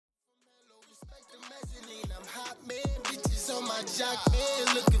On my jock,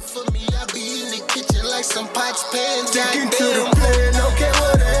 man, looking for me. I be in the kitchen like some pots, pans. Sticking to the plan, don't care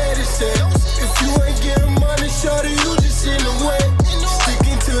what the haters say. If you ain't getting money, shorty, you just in the way.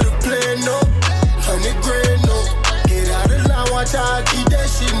 Sticking to the plan, no. 100 grand, no. Get out of line, watch how I keep that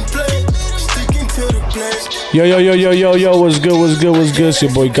shit in play. Sticking to the plan. Yo, what's good? It's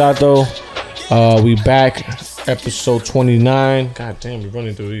your boy Gato. We back, episode 29. God damn, we're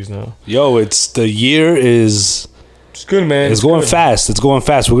running through these now. Yo, it's the year is... It's good, man. It's going fast.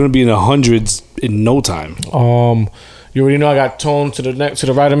 We're gonna be in the hundreds in no time. You already know I got Tone to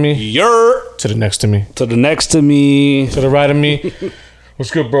the right of me. To the next to me. To the next to me. To the right of me. What's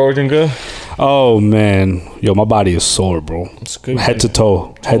good, bro? Everything good? Oh man, yo, my body is sore, bro. It's good. Head to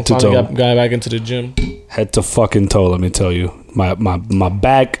toe. Head to toe. Got back into the gym. Head to fucking toe. Let me tell you, my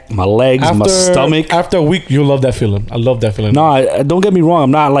back, my legs, my stomach. After a week, you'll love that feeling. I love that feeling. No, don't get me wrong.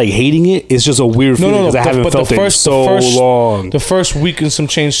 I'm not like hating it. It's just a weird feeling because I haven't felt it in so long. The first week and some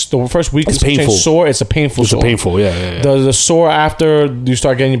change. The first week is painful. Sore. It's a painful. It's a painful. Yeah. The sore after you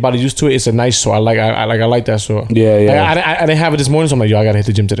start getting your body used to it. It's a nice sore. I like that sore. Yeah. Like, I didn't have it this morning, so I'm like, yo, I gotta hit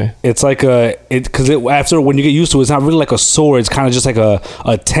the gym today. It's like after when you get used to it, it's not really like a sore. It's kind of just like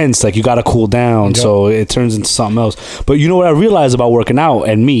a tense. Like you gotta cool down, so it turns into something else. But you know what I realized about working out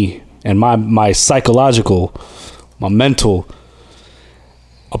and me and my psychological, my mental.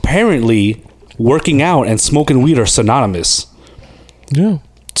 Apparently, working out and smoking weed are synonymous. Yeah.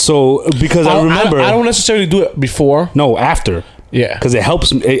 So because I remember, I don't necessarily do it before. No, after. Yeah, because it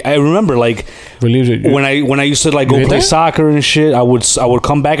helps me. I remember like relieves it. When I used to like go play soccer and shit. I would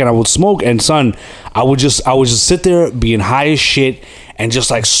come back and I would smoke, and son, I would just sit there being high as shit and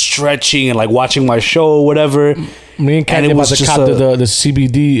just like stretching and like watching my show or whatever. Me and Kat about to cop the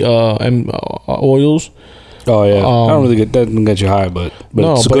CBD oils. Oh yeah, I don't really get that. Doesn't get you high, but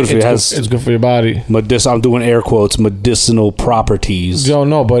no, it's good for you. It's good for your body. I'm doing air quotes. Medicinal properties. Yo,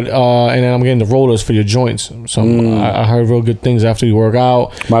 no, but and then I'm getting the rollers for your joints. So I heard real good things after you work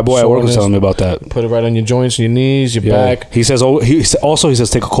out. My boy at work was telling me about that. Put it right on your joints, your knees, your back. He says. He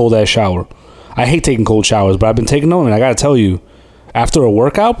says take a cold ass shower. I hate taking cold showers, but I've been taking them, and I gotta tell you, after a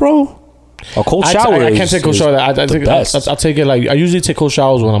workout, bro, a cold shower. I can't take cold shower. I'll take it like I usually take cold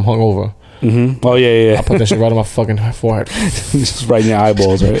showers when I'm hungover. Mm-hmm. Oh yeah. I put that shit right on my fucking forehead. Just right in your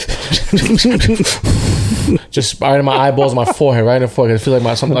eyeballs, right? Just right in my eyeballs, my forehead, right in the forehead. I feel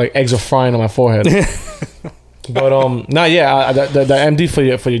like something like eggs are frying on my forehead. But the MD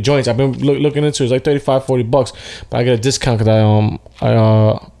for your joints, I've been looking into. It's like $35-$40, but I get a discount because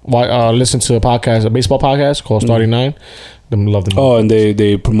I listen to a baseball podcast called Starting Nine. Love them. Oh, and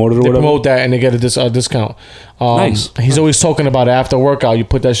they promote it or whatever? They promote that and they get a discount. Nice. He's always talking about it after workout. You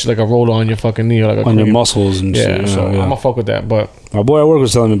put that shit like a roller on your fucking knee or like on your muscles and shit. So I'm gonna fuck with that. But my boy at work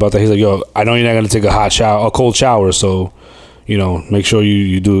was telling me about that. He's like, yo, I know you're not gonna take a cold shower, so make sure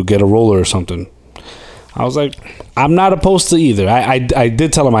you do get a roller or something. I was like, I'm not opposed to either. I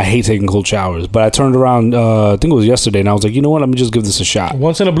did tell him I hate taking cold showers, but I turned around, I think it was yesterday, and I was like, you know what? Let me just give this a shot.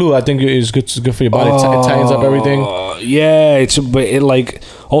 Once in a blue, I think it's good for your body. It tightens up everything. Yeah, but it like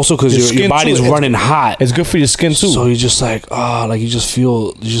also because your body's running hot. It's good for your skin too. So you just like you just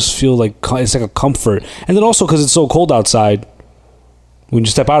feel like it's like a comfort, and then also because it's so cold outside. When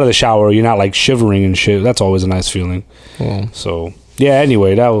you step out of the shower, you're not like shivering and shit. That's always a nice feeling. So. Yeah,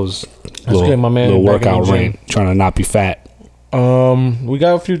 anyway, that was a little workout rain. Trying to not be fat. We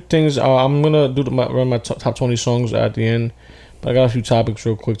got a few things. I'm going to run my top 20 songs at the end. But I got a few topics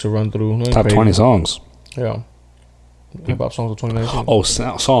real quick to run through. Top 20 songs? Yeah. Hip-hop songs of 2019. Oh,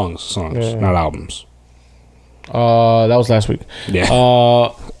 songs, not albums. That was last week.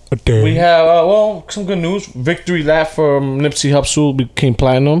 Yeah. We have, some good news. Victory lap from Nipsey Hussle became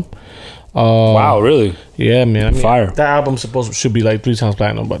platinum. Wow, really? Yeah, man. Fire. That album should be like 3 times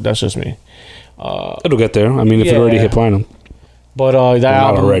platinum, but that's just me. It'll get there. I mean, if it already hit platinum. But that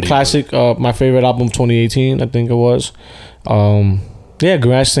album, classic, my favorite album, 2018, I think it was.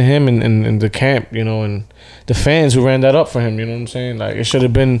 Congrats to him and the camp, and the fans who ran that up for him. You know what I'm saying? Like it should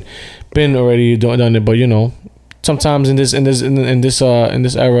have been already done it, but sometimes in this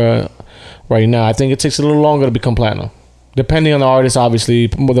era right now, I think it takes a little longer to become platinum. Depending on the artist, obviously,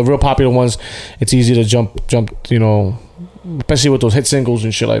 the real popular ones, it's easy to jump, especially with those hit singles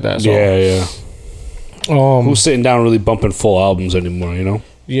and shit like that. So, yeah. Who's sitting down really bumping full albums anymore?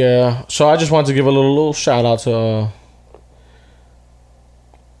 Yeah. So I just wanted to give a little shout out to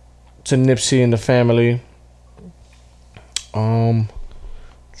Nipsey and the family.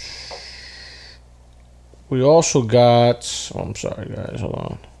 We also got. I'm sorry, guys. Hold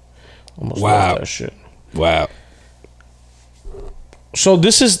on. Almost lost that shit. Wow. So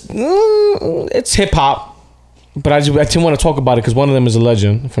this is it's hip hop. But I didn't want to talk about it because one of them is a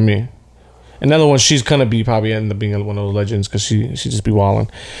legend for me. Another one, she's gonna probably end up being one of those legends because she just be wilding.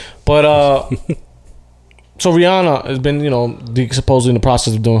 But so Rihanna has been, supposedly in the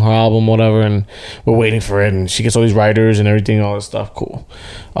process of doing her album, whatever, and we're waiting for it. And she gets all these writers and everything, all this stuff. Cool.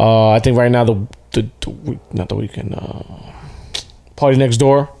 I think right now not the weekend. Party Next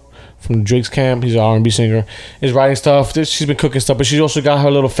Door from Drake's camp. He's an R&B singer. Is writing stuff. She's been cooking stuff, but she's also got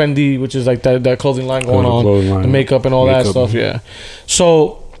her little Fendi, which is like that clothing line going on, the makeup and all that stuff. Yeah.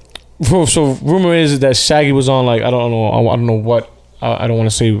 So rumor is that Shaggy was on I don't know what. I don't want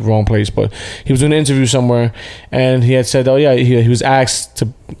to say wrong place, but he was doing an interview somewhere, and he had said, "Oh yeah, he was asked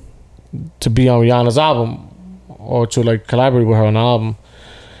to be on Rihanna's album or to collaborate with her on the album,"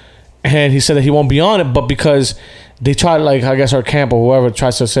 and he said that he won't be on it, but because they tried, I guess her camp or whoever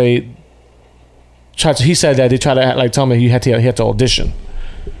tries to say, he said that they tried to tell me he had to audition.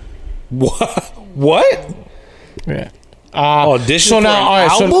 What? Yeah. Audition so for now, all right.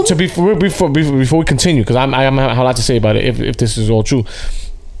 album? So before we continue, because I have a lot to say about it. If this is all true,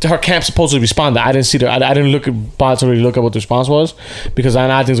 her camp supposedly responded. I didn't see I didn't bother to really look at what the response was because I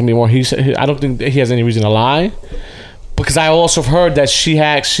think it's gonna be more. I don't think he has any reason to lie, because I also heard that she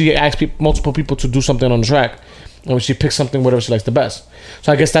asked multiple people to do something on the track, and she picked something whatever she likes the best.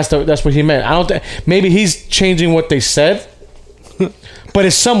 So I guess that's what he meant. I don't think maybe he's changing what they said. But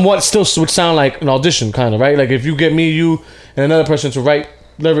it somewhat still would sound like an audition, kind of, right? Like if you get me, you, and another person to write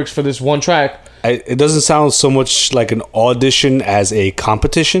lyrics for this one track. It doesn't sound so much like an audition as a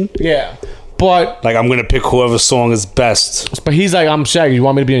competition. Yeah. But I'm going to pick whoever's song is best. But he's like, I'm Shaggy. You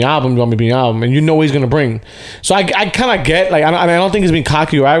want me to be on your album? You want me to be on your album? And you know what he's going to bring. So I kind of get, I don't think he's being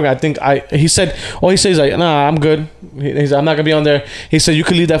cocky or arrogant. I think he said, all he says is nah, I'm good. He's I'm not going to be on there. He said, you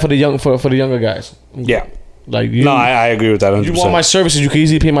could leave that for the younger guys. Yeah. I agree with that 100%. You want my services, you can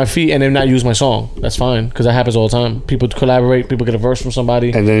easily pay my fee and then not use my song. That's fine, because that happens all the time. People collaborate, people get a verse from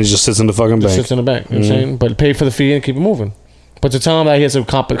somebody, and then it just sits in the fucking bank. Sits in the bank. You know what I'm saying? But pay for the fee and keep it moving. But to tell him that he has to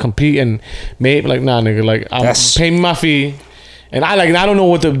compete and maybe nah, nigga, pay me my fee. And I don't know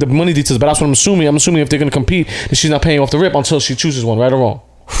what the money details, but that's what I'm assuming. I'm assuming if they're gonna compete, that she's not paying off the rip until she chooses one, right or wrong.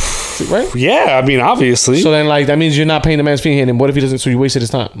 Right? Yeah, I mean, obviously. So then, that means you're not paying the man's fee, and what if he doesn't? So you wasted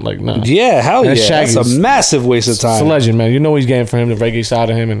his time. Nah. Yeah, hell yeah. That's a massive waste of time. It's a legend, man. You know he's getting for him, the reggae side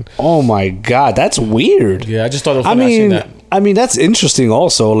of him, and oh my god, that's weird. Yeah, I just thought it was funny. I mean, that's interesting.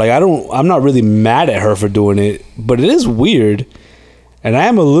 Also, I'm not really mad at her for doing it, but it is weird, and I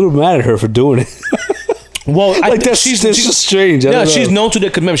am a little mad at her for doing it. Well, she's just strange. Yeah, she's known to that.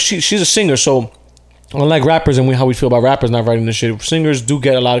 Because remember, she's a singer, so. Unlike rappers and how we feel about rappers not writing this shit, singers do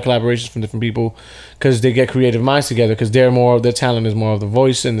get a lot of collaborations from different people because they get creative minds together because their talent is more of the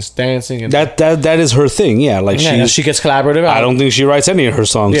voice and the dancing and that is her thing. Yeah, she gets collaborative. I don't think she writes any of her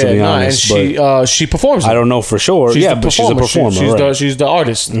songs to be honest. And she performs them. I don't know for sure. But she's a performer. She's the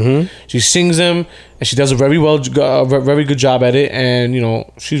artist. Mm-hmm. She sings them and she does a very good job at it. And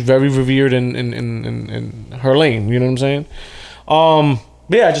she's very revered in her lane. You know what I'm saying?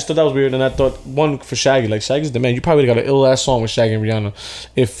 But yeah, I just thought that was weird, and I thought one for Shaggy, Shaggy's the man. You probably got an ill ass song with Shaggy and Rihanna,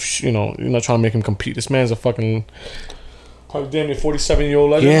 if you're not trying to make him compete. This man's a fucking probably damn near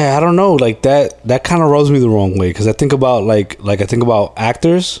 47-year-old legend. Yeah, I don't know, that kind of rubs me the wrong way because I think about I think about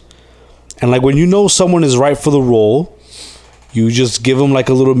actors, and when you know someone is right for the role, you just give them a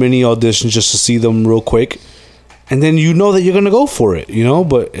little mini audition just to see them real quick. And then you know that you're gonna go for it,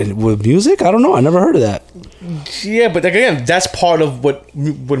 But with music, I don't know. I never heard of that. Yeah, but again, that's part of what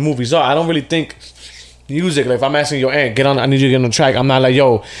movies are. I don't really think music. If I'm asking your aunt, I need you to get on the track. I'm not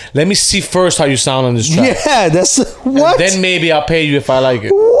yo, let me see first how you sound on this track. Yeah, that's what. And then maybe I'll pay you if I like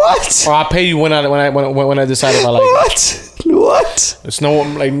it. What? Or I'll pay you when I decide if I like it. What? It's no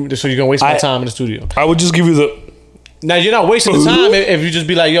so you're gonna waste my time in the studio. I would just give you the. Now you're not wasting the time if you just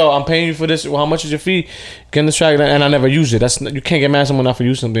be yo, I'm paying you for this. Well, how much is your fee? Get in the track, and I never use it. You can't get mad at someone not for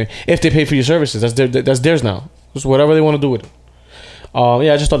using something if they pay for your services. That's theirs now. Just whatever they want to do with it.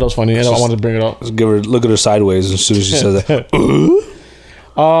 Yeah, I just thought that was funny, and I wanted to bring it up. Just look at her sideways as soon as she says that.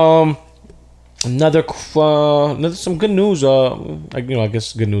 Another some good news. I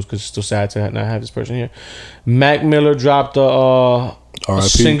guess good news because it's still sad to not have this person here. Mac Miller dropped a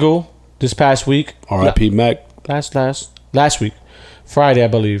single this past week. R.I.P. Mac. Last week, Friday, I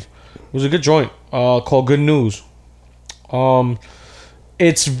believe. It was a good joint called Good News.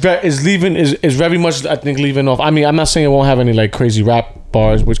 It's very much, I think, leaving off. I mean, I'm not saying it won't have any crazy rap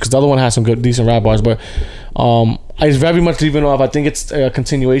bars, because the other one has some good, decent rap bars, but it's very much leaving off. I think it's a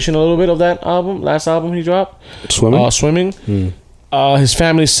continuation a little bit of that last album he dropped, Swimming. his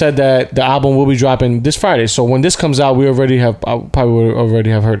family said that the album will be dropping this Friday. So when this comes out, we already have already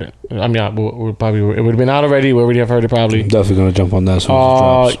have heard it. I mean, we're probably it would have been out already. We already have heard it probably. I'm definitely gonna jump on that as soon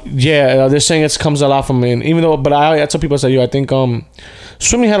as it drops. Yeah, they're saying it comes a lot from him. Even though, but I tell people, I say, I think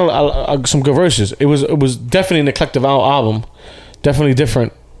Swimming had some good verses. It was definitely an eclectic album, definitely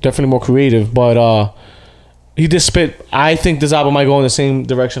different, definitely more creative. But he did spit. I think this album might go in the same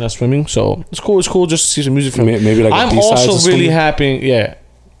direction as Swimming. So it's cool. It's cool just to see some music from him. Maybe like I'm also really happy. Yeah,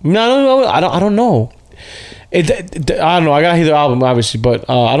 no, I don't know. I don't know. I gotta hear the album obviously, but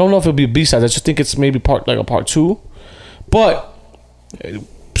I don't know if it'll be a B-side. I just think it's maybe part 2. But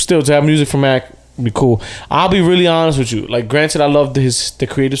still, to have music from Mac would be cool. I'll be really honest with you. Like, granted, I love the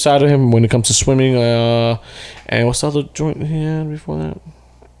creative side of him when it comes to Swimming. And what's the other joint he had before that?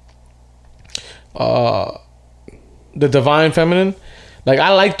 The Divine Feminine. Like,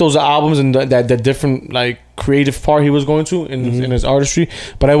 I like those albums and that different like creative part he was going to in his artistry.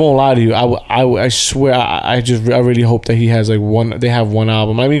 But I won't lie to you. I swear I really hope that he has like one. They have one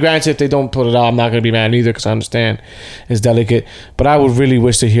album. I mean, granted, if they don't put it out, I'm not gonna be mad either because I understand it's delicate. But I would really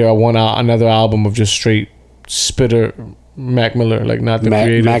wish to hear another album of just straight spitter Mac Miller, like not the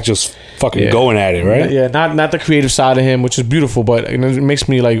creative. Mac just fucking going at it, right? Yeah, not the creative side of him, which is beautiful, but it makes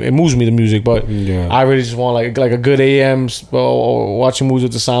me like, it moves me the music. But I really just want like a good AM or watching movies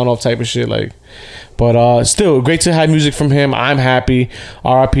with the sound off type of shit. Like, but still great to have music from him. I'm happy.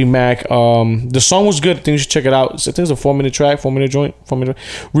 R.I.P. Mac. The song was good. I think you should check it out. I think it's a 4-minute track, 4-minute joint, 4-minute,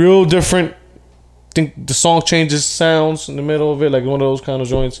 real different. I think the song changes sounds in the middle of it, like one of those kind of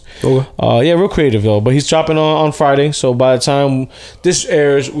joints. Okay. Yeah, real creative though. But he's dropping on Friday, so by the time this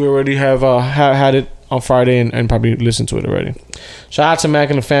airs, we already have had it on Friday and probably listened to it already. Shout out to Mac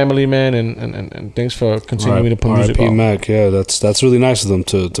and the family, man, and thanks for continuing to put music on. Mac, yeah, that's really nice of them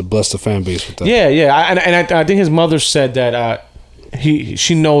to bless the fan base with that. Yeah, I think his mother said that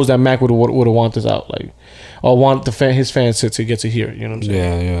she knows that Mac would have want this out, like, or want his fans to get to hear it. You know what I'm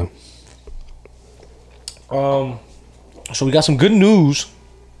saying? Yeah. So we got some good news.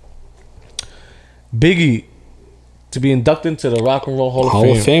 Biggie to be inducted into the Rock and Roll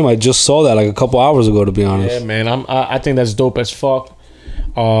Hall of Fame. I just saw that like a couple hours ago, to be honest. Yeah, man. I think that's dope as fuck.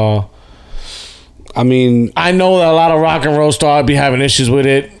 I mean, I know that a lot of rock and roll stars be having issues with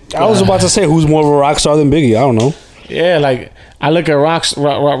it. I was about to say, who's more of a rock star than Biggie? I don't know. Yeah, like I look at rock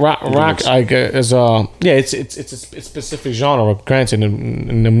like as it's a specific genre, granted,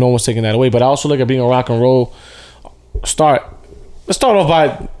 and no one's taking that away. But I also look at being a rock and roll star. Let's start off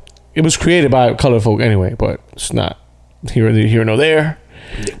by it was created by colored folk anyway, but it's not here nor there.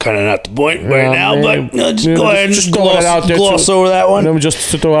 Kind of not the point right now, but just go ahead and just gloss over that one. Let me just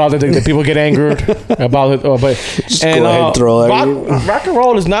throw it out there that people get angered about it. But just go ahead and throw it. Rock and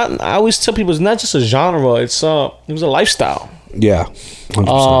roll is not. I always tell people it's not just a genre. It was a lifestyle. Yeah,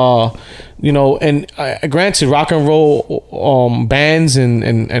 100%. You know, and granted, rock and roll bands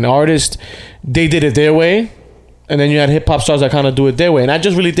and artists, they did it their way. And then you had hip hop stars that kind of do it their way. And I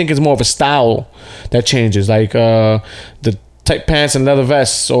just really think it's more of a style that changes. Like the tight pants and leather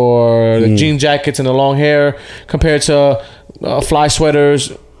vests, or the jean jackets and the long hair, compared to fly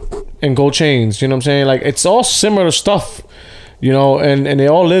sweaters and gold chains. You know what I'm saying? Like, it's all similar stuff, you know, and they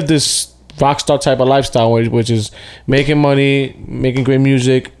all live this rock star type of lifestyle, which is making money, making great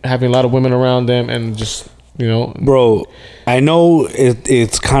music, having a lot of women around them, and just, you know. Bro, I know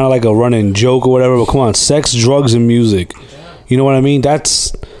it's kind of like a running joke or whatever, but come on, sex, drugs, and music. You know what I mean?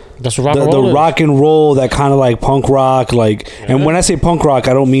 That's what rock and roll is. Rock and roll, that kind of like punk rock, like, and when I say punk rock,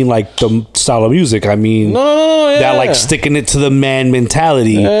 I don't mean like the style of music. I mean that like sticking it to the man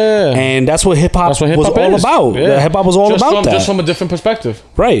mentality, and that's what hip hop was all about. Yeah. Hip hop was all about that, just from a different perspective,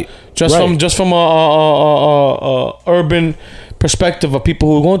 right? Just from a urban perspective of people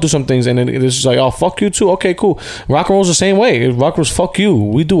who are going through some things, and then it's just like, oh, fuck you too. Okay, cool. Rock and roll's the same way. Rock and roll's fuck you.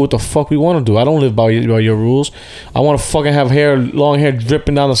 We do what the fuck we want to do. I don't live by your rules. I want to fucking have long hair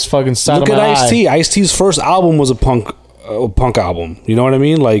dripping down the fucking side of my eye. Look at Ice-T. Ice-T's first album was a punk album. You know what I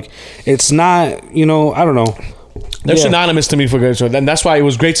mean? Like, it's not, you know, I don't know. They're synonymous to me for good. So and that's why it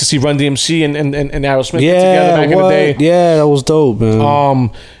was great to see Run DMC and Aerosmith together back in the day. Yeah, that was dope,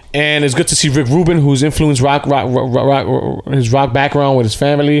 man. And it's good to see Rick Rubin, who's influenced rock, his rock background with his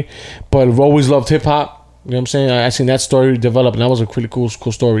family, but always loved hip hop. You know what I'm saying? I seen that story develop, and that was a pretty cool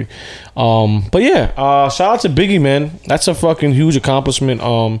story. But yeah, shout out to Biggie, man. That's a fucking huge accomplishment.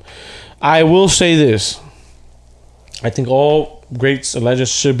 I will say this: I think all greats and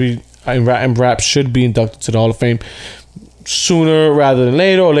legends should be in rap should be inducted to the Hall of Fame sooner rather than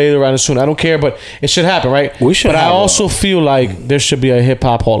later, or later rather than sooner. I don't care, but it should happen, right? We should. But I also feel like there should be a hip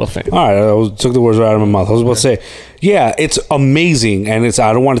hop Hall of Fame. All right, I took the words right out of my mouth. I was about to say, Yeah, it's amazing, and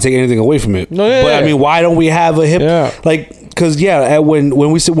I don't want to take anything away from it. No, yeah, but I mean, why don't we have a hip because when we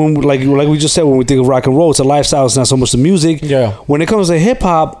we just said, when we think of rock and roll, it's a lifestyle. It's not so much the music. Yeah. When it comes to hip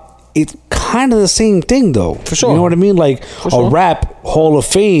hop, it's kind of the same thing, though. For sure. You know what I mean? Like a rap Hall of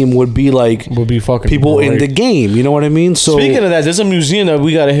Fame would be fucking people great in the game. You know what I mean? So speaking of that, there's a museum that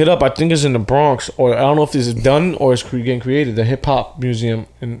we got to hit up. I think it's in the Bronx, or I don't know if this is done or it's getting created. The Hip Hop Museum.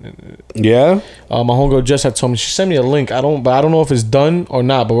 Yeah. My homegirl just had told me, she sent me a link. I don't know if it's done or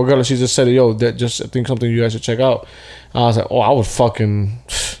not. But regardless, she just said, "Yo, that just I think something you guys should check out." I was like, "Oh, I would fucking."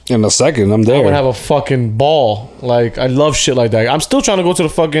 In a second, I'm there. I would have a fucking ball. Like, I love shit like that. I'm still trying to go to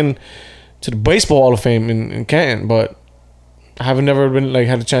the Baseball Hall of Fame in Canton, but I haven't never been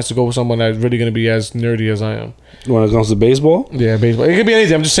had a chance to go with someone that's really gonna be as nerdy as I am. When it comes to baseball, yeah, baseball. It could be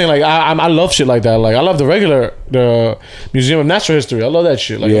anything. I'm just saying, I love shit like that. Like, I love the Museum of Natural History. I love that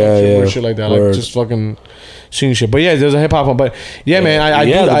shit. Like, shit like that. Word. Like, just fucking seeing shit. But yeah, there's a hip hop one. But yeah, man,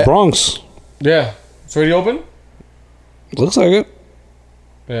 the Bronx. Yeah, it's already open. Looks like it.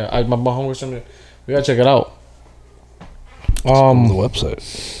 Yeah, my homework sent me. We gotta check it out. On the website.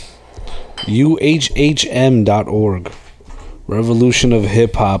 UHHM.org. Revolution of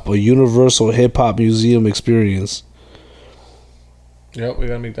Hip Hop, a universal hip hop museum experience. Yep, we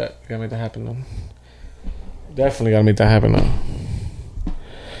gotta make that. We gotta make that happen though. Definitely gotta make that happen now.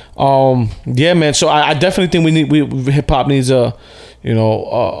 Yeah, man. So I definitely think hip hop needs a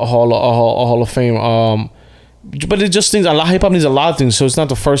hall of fame. But it just things. Hip hop needs a lot of things. So it's not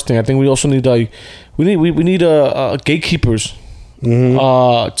the first thing. I think we also need we need gatekeepers.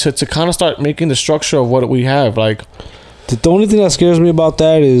 Mm-hmm. To kind of start making the structure of what we have. Like, the only thing that scares me about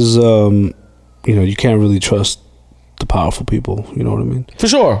that is you can't really trust the powerful people. You know what I mean? For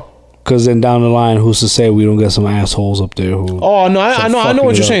sure. Because then down the line, who's to say we don't get some assholes up there who? Oh no, I know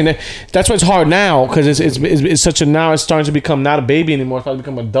what you're saying. That's why it's hard now, because it's such a, now it's starting to become not a baby anymore. It's starting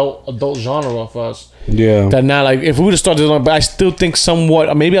to become adult genre for us. Yeah. That now, like, if we would have started on, but I still think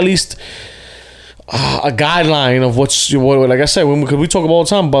somewhat, maybe at least a guideline of what. Like I said, because we talk all the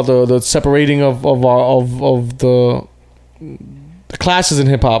time about the separating of the classes in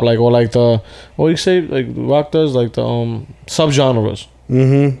hip hop, like, or like the, what do you say, like rock does, like the subgenres.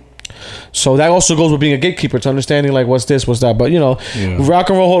 Mm-hmm. So that also goes with being a gatekeeper, to understanding like what's this, what's that. But Rock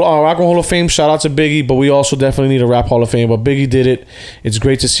and Roll Hall of Fame. Shout out to Biggie, but we also definitely need a Rap Hall of Fame. But Biggie did it. It's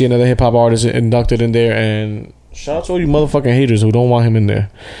great to see another hip hop artist inducted in there. And shout out to all you motherfucking haters who don't want him in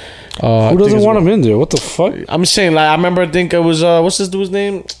there. Who doesn't want him in there? What the fuck? I'm saying, like, I remember, I think it was what's this dude's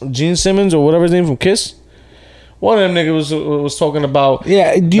name? Gene Simmons or whatever his name from Kiss. One of them niggas was talking about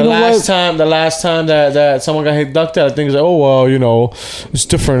the last time that someone got inducted. I think it's like, oh well, it's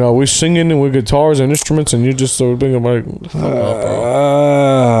different. We're singing and we're guitars and instruments, and you just sort of thinking like,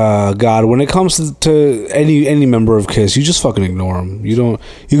 God, when it comes to any member of Kiss, you just fucking ignore them. You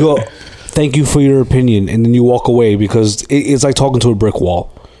go, thank you for your opinion, and then you walk away, because it's like talking to a brick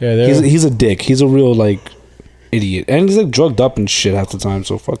wall. Yeah, he's a dick. He's a real idiot, and he's drugged up and shit half the time.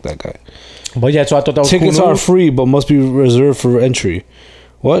 So fuck that guy. But yeah, so I thought that was tickets cool are free, but must be reserved for entry.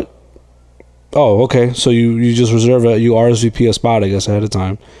 What? Oh, okay. So you just reserve you RSVP a spot, I guess, ahead of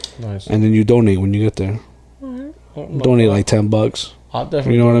time. Nice. And then you donate when you get there. Mm-hmm. Donate like $10. I'll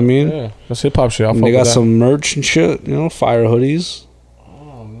definitely. You know what I mean? Yeah, that's hip hop shit. They got some merch and shit. Fire hoodies.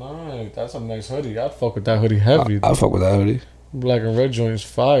 Oh, nice. That's a nice hoodie. I'd fuck with that hoodie heavy. I'd fuck with that hoodie. Black and red joints,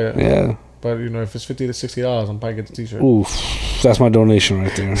 fire. Yeah. But if it's $50 to $60, I'm probably get the t-shirt. Oof, that's my donation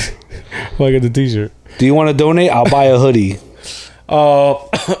right there. I get the t-shirt. Do you want to donate? I'll buy a hoodie.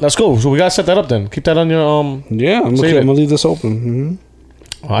 That's cool. So we gotta set that up then. Keep that on your Yeah, I'm gonna leave this open.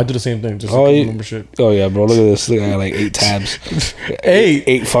 Mm-hmm. I do the same thing. Just remember shit. Oh yeah, bro. Look at this. Look, I got like 8 tabs.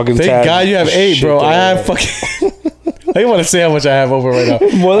 eight fucking Thank tabs. Thank God you have 8, bro. I have fucking. I don't want to say how much I have over right now.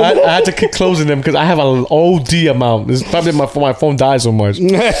 I had to keep closing them because I have an OD amount. This is probably my phone died so much. You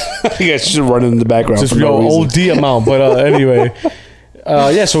guys should run in the background. Just OD amount. But anyway,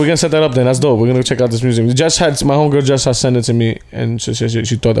 so we're gonna set that up then. That's dope. We're gonna check out this museum. My homegirl just had sent it to me, and she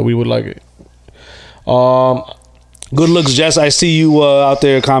thought that we would like it. Good looks, Jess. I see you out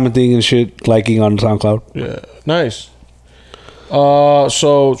there commenting and shit, liking on SoundCloud. Yeah, nice.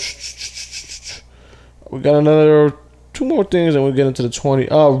 So we got another 2 more things, and we'll get into the 20.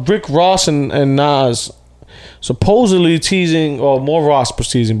 Rick Ross and Nas supposedly teasing, or more Ross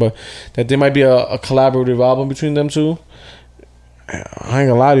teasing, but that there might be a collaborative album between them two. I ain't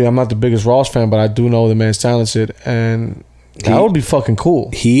gonna lie to you, I'm not the biggest Ross fan, but I do know the man's talented, and that would be fucking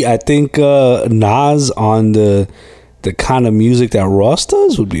cool. I think Nas on the kind of music that Ross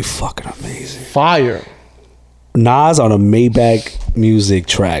does would be fucking amazing. Fire. Nas on a Maybach music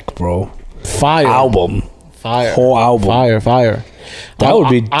track, bro. Fire. Album. Fire. Whole album. Fire. That would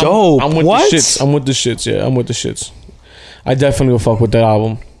be dope. I'm with the shits. I'm with the shits. Yeah, I'm with the shits. I definitely will fuck with that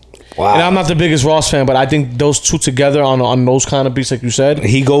album. Wow. And I'm not the biggest Ross fan, but I think those two together on those kind of beats, like you said,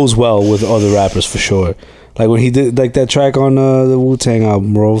 he goes well with other rappers for sure. Like when he did like that track on the Wu-Tang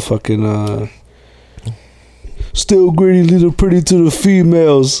album, bro. Fucking still gritty, little pretty to the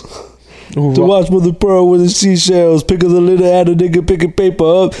females. Ooh, To watch Mother Pearl with the seashells. Pick of the litter, add a nigga picking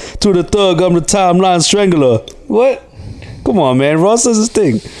paper up. To the thug, I'm the timeline strangler. What? Come on, man. Ross does his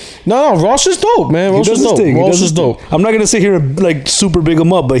thing. No, Ross is dope, man. Ross is dope. Ross is dope. I'm not gonna sit here and like super big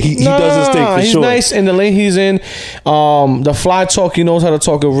him up, but he does his thing for he's sure. He's nice in the lane he's in. The fly talk, he knows how to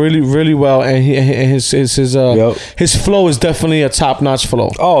talk it really, really well, and his flow is definitely a top notch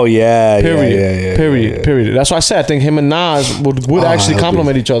flow. Oh yeah, Period. That's why I said I think him and Nas would actually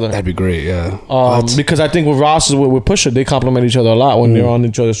complement each other. That'd be great, yeah. Because I think with Ross with Pusha, they complement each other a lot when they're on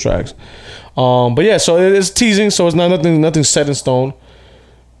each other's tracks. But yeah, so it's teasing, so it's not nothing set in stone.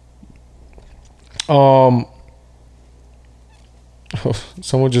 Someone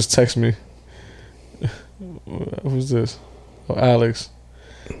just texted me. Who's this? Oh, Alex.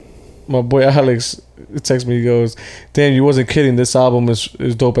 My boy Alex texted me. He goes, "Damn, you wasn't kidding. This album is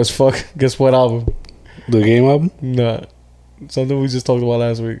dope as fuck." Guess what album? The Game album? Nah, something we just talked about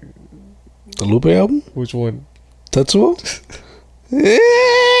last week. The Lupe album? Which one? Tetsuo?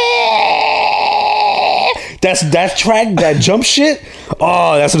 That's that track, that jump shit.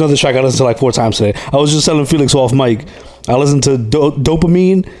 Oh, that's another track I listened to like 4 times today. I was just telling Felix off mic. I listened to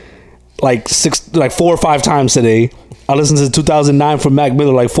Dopamine like 4 or 5 times today. I listened to 2009 from Mac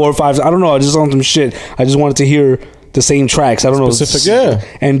Miller like 4 or 5. I don't know. I just on some shit. I just wanted to hear the same tracks. I don't know. Specific,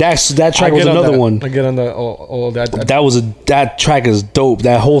 yeah. And that track was another one. I get on that. That track is dope.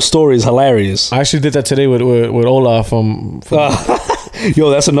 That whole story is hilarious. I actually did that today with Ola from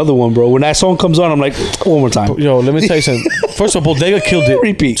Yo, that's another one, bro. When that song comes on, I'm like, one more time. Yo, let me tell you something. First of all, Bodega killed it.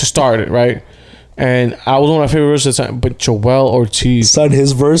 Repeat. To start it, right? And I was one of my favorite verses at the time. But Joel Ortiz. Son,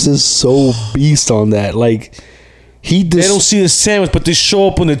 his verse is so beast on that. Like, they don't see the sandwich, but they show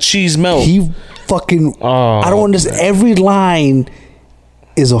up when the cheese melts. He fucking... I don't understand. Every line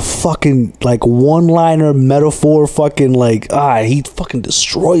is a fucking, like, one-liner metaphor fucking, like... he fucking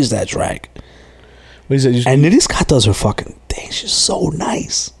destroys that track. And Nitty Scott does her fucking thing. She's so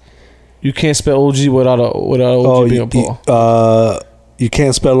nice. You can't spell OG without OG being a Paul. You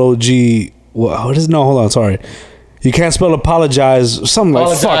can't spell OG... What is it? No, hold on. Sorry. You can't spell apologize. Something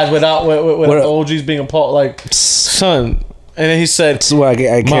like apologize without OGs being a Paul. Like, son. And then he said... So I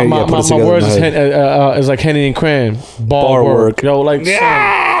can't my words is like Henny and Cran. Bar work. Yo, like...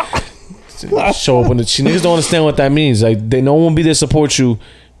 Yeah. Son, show up when niggas don't understand what that means. Like, no one be there to support you,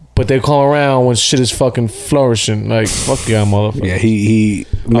 but they come around when shit is fucking flourishing. Like, fuck yeah, motherfucker. Yeah,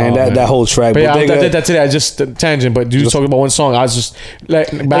 man, that whole track. But yeah, I did that today. I just tangent, but you talking about one song. I was just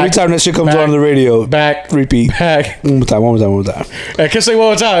like, every time that shit comes on the radio, repeat. One more time. I can't say one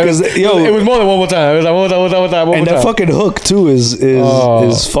more time. Because it was more than one more time. It was like one more time. And that fucking hook too is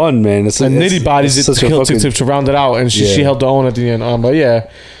fun, man. It's Nitty bodies it to round it out, and she held her own at the end. But yeah.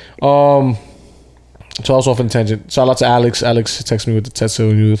 So also off in tangent. Shout out to Alex. Alex texted me with the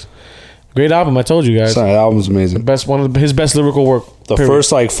Tetsuo Youth. Great album, I told you guys. Sorry, that album's amazing. His best lyrical work. The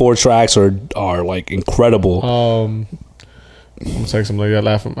first like 4 tracks are like incredible. I'm texting him like that,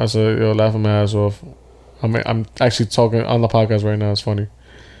 laughing. I said, "Yo, laughing my ass off." I'm actually talking on the podcast right now. It's funny.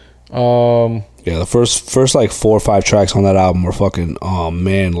 Yeah, the first like 4 or 5 tracks on that album were fucking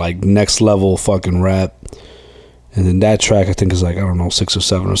like next level fucking rap. And then that track I think is like, I don't know, 6 or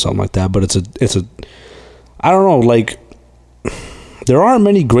 7 or something like that. But it's a I don't know, like, there aren't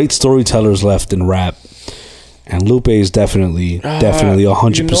many great storytellers left in rap, and Lupe is definitely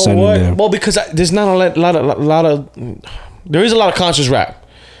 100% in there. Well, because there's not a lot of there is a lot of conscious rap.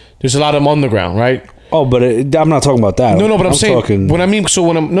 There's a lot of underground, right? Oh, but I'm not talking about that. No, but I'm saying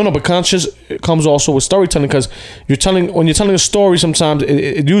but conscious comes also with storytelling, because when you're telling a story, sometimes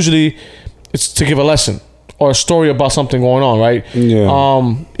it usually it's to give a lesson or a story about something going on, right?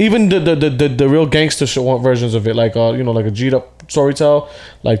 Yeah. Even the real gangster versions of it, like like a G'd up storytell,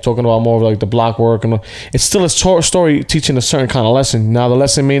 like talking about more of like the block work, and it's still a story teaching a certain kind of lesson. Now the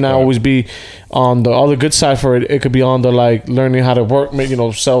lesson may not always be on the other good side for it. It could be on the like learning how to work,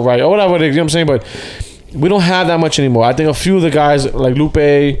 sell right or whatever. You know what I'm saying? But we don't have that much anymore. I think a few of the guys like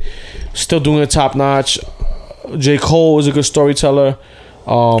Lupe still doing it top notch. J. Cole is a good storyteller.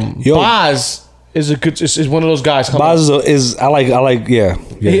 Baz is one of those guys. Baz is I like yeah.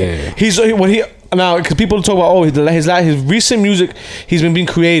 He's when he now, because people talk about his recent music, he's been being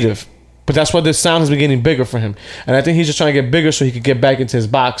creative, But that's why the sound has been getting bigger for him. And I think he's just trying to get bigger so he could get back into his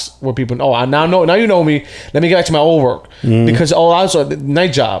box where people know. I now you know me. Let me get back to my old work. Because also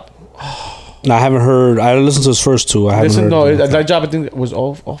Night Job. No, I haven't heard. I listened to his first two. I haven't heard. No, Night Job I think was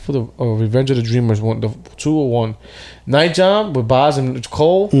off for the Revenge of the Dreamers the 201. Night Job with Boz and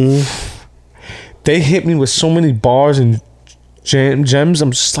Cole. They hit me with so many bars and gems. I'm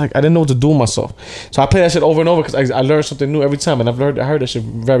just like, I didn't know what to do with myself. So I play that shit over and over because I learned something new every time, and I heard that shit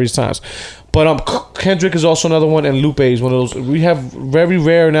various times. But Kendrick is also another one, and Lupe is one of those. We have very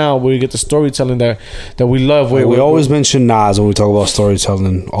rare now where you get the storytelling that we love. We always mention Nas when we talk about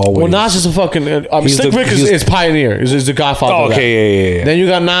storytelling. Always. Well, Nas is a fucking. Slick Rick is pioneer. Is the godfather. Oh, okay, yeah. Then you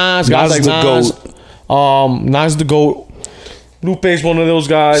got Nas. Guys like Nas. Nas the GOAT. Lupe's one of those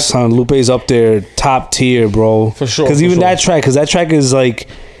guys. Son, Lupe's up there, top tier, bro. For sure. Because even that track is like,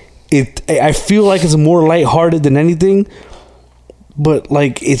 I feel like it's more lighthearted than anything. But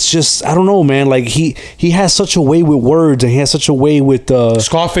like, it's just, I don't know, man. Like he has such a way with words, and he has such a way with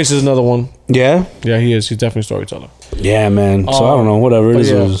Scarface is another one. Yeah, yeah, he is. He's definitely a storyteller. Yeah, man. So I don't know, whatever it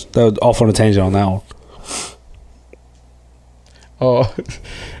is. That was off on a tangent on that one. Oh,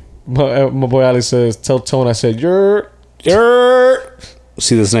 my boy Alex says, tell Tone I said you're.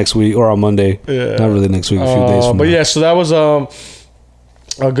 See this next week or on Monday. Yeah. Not really next week, a few days from now. But yeah, so that was a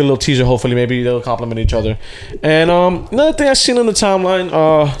good little teaser. Hopefully maybe they'll compliment each other. And another thing I seen on the timeline,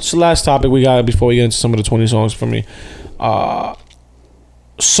 it's the last topic we got before we get into some of the 20 songs for me.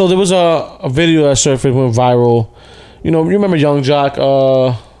 So there was a video that surfaced, went viral. You know, you remember Young Jock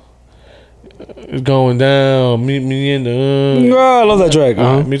going down, meet me in the I love that track.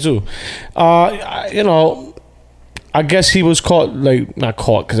 Me too. You know, I guess he was caught, like, not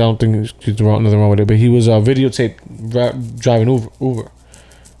caught, because I don't think there's nothing wrong with it, but he was videotaped driving Uber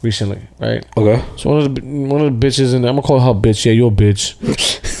recently, right? Okay. So one of the bitches, and I'm gonna call her bitch. Yeah, you're a bitch.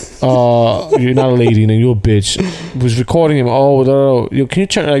 You're not a lady, and you're a bitch. Was recording him. Oh, no. Can you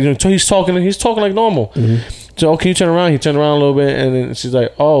turn? Like, he's talking like normal. Mm-hmm. So, can you turn around? He turned around a little bit, and then she's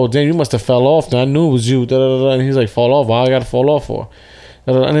like, "Oh, damn, you must have fell off. I knew it was you." And he's like, "Fall off? Why I gotta fall off for?"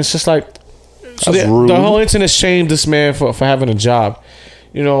 And it's just like. So the whole internet shamed this man for having a job.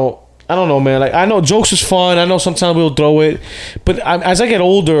 You know, I don't know, man. Like, I know jokes is fun. I know sometimes we'll throw it. But as I get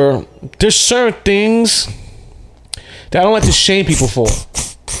older, there's certain things that I don't like to shame people for.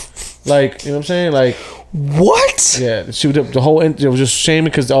 Like, you know what I'm saying? Like, what? Yeah. The whole it was just shaming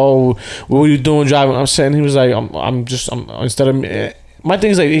because, what were you doing driving? I'm saying, he was like, I'm instead of, my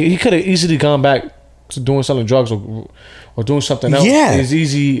thing is like, he could have easily gone back to doing selling drugs or doing something else. Yeah, it's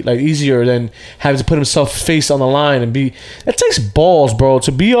easier than having to put himself face on the line and be. It takes balls, bro,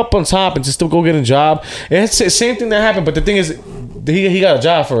 to be up on top and to still go get a job. It's the same thing that happened, but the thing is, he got a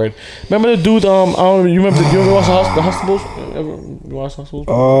job for it. Remember the dude? I don't. You remember? You ever watch the Huxtables? You watch Huxtables?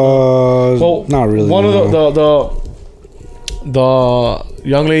 Well, not really. One of the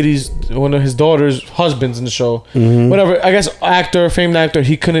young ladies, one of his daughter's husbands in the show, whatever, I guess famed actor,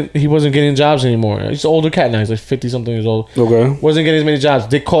 he wasn't getting jobs anymore. He's an older cat now, he's like 50 something years old. Okay. Wasn't getting as many jobs.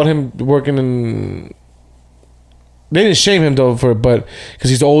 They caught him working in, they didn't shame him though for it, but because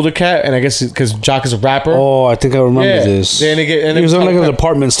he's the older cat, and I guess because Jock is a rapper. Oh, I think I remember this. He was in like a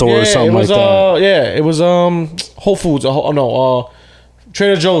department store or something like that. It was Whole Foods.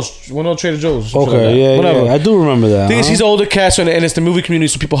 Trader Joe's, one of Trader Joe's. Okay, yeah, I do remember that. The thing is, he's an older cat, and it's the movie community,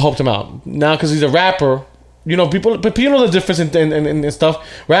 so people helped him out. Now, because he's a rapper, you know, people know the difference in stuff.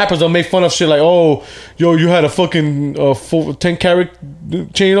 Rappers don't make fun of shit like, oh, yo, you had a fucking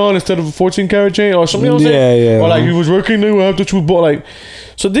 10-carat chain on instead of a 14-carat chain or something. You know what I'm saying? Yeah. Or like, you was working, they would have to choose like.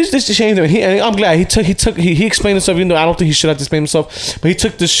 So this changed him. And I'm glad he explained himself. Even though I don't think he should have to explain himself, but he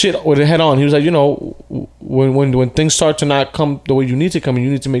took this shit with a head on. He was like, you know, when things start to not come the way you need to come, and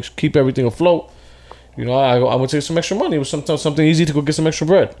you need to keep everything afloat. You know, I would take some extra money. It was something easy to go get some extra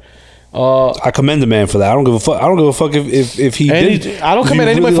bread. I commend the man for that. I don't give a fuck. I don't give a fuck if he did. I don't commend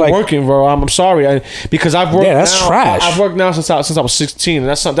anybody for working, bro. I'm sorry, because I've worked. Yeah, that's now, trash. I've worked now since I was 16, and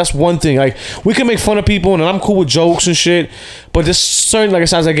that's one thing. Like, we can make fun of people, and I'm cool with jokes and shit. But there's certain, like,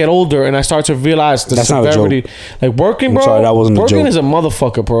 as I get older, and I start to realize the severity. Like, working, bro. I'm sorry, that wasn't a joke. Working is a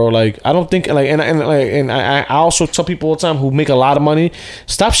motherfucker, bro. Like, I don't think and I also tell people all the time who make a lot of money,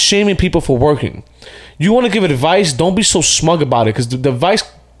 stop shaming people for working. You want to give advice? Don't be so smug about it, because the advice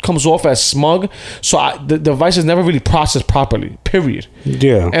comes off as smug, so the advice is never really processed properly. Period.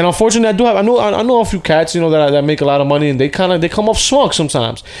 Yeah. And unfortunately, I know a few cats, you know, that make a lot of money, and they come off smug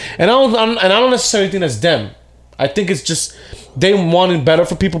sometimes. And I don't necessarily think that's them. I think it's just they wanting better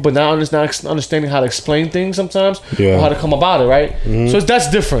for people, but not understanding how to explain things sometimes, or how to come about it, right? So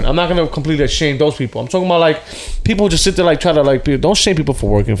that's different. I'm not gonna completely shame those people. I'm talking about like people who just sit there like try to like don't shame people for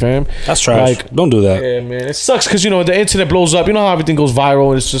working, fam. That's trash. Like, don't do that. Yeah, man, it sucks because the internet blows up. You know how everything goes viral,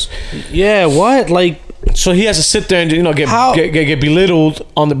 and it's just what like. So he has to sit there and get belittled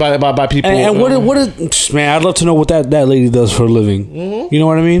by people. And what is man? I'd love to know what that lady does for a living. You know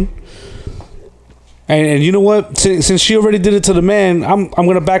what I mean? And you know what? Since she already did it to the man, I'm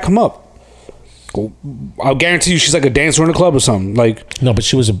gonna back him up. I'll guarantee you, she's like a dancer in the club or something. Like no, but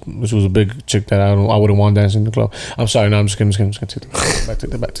she was a big chick that I wouldn't want dancing in the club. I'm sorry, no, I'm just kidding. Take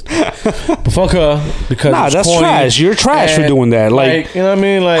that. But fuck her because that's corny. Trash. You're trash for doing that. Like you know what I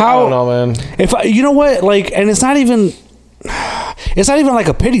mean? Like I don't know, man. You know what? Like, and it's not even like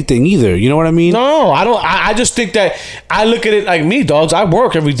a pity thing either. You know what I mean? No, I don't. I just think that I look at it like me, dogs. I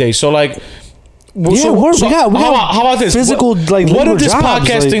work every day, so like. We got how about this? Physical, what if this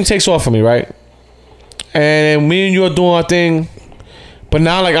podcast thing takes off for me, right? And me and you are doing our thing, but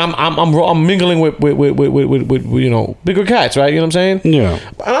now like I'm mingling with bigger cats, right? You know what I'm saying? Yeah.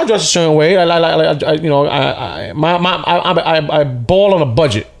 And I dress a certain way. I ball on a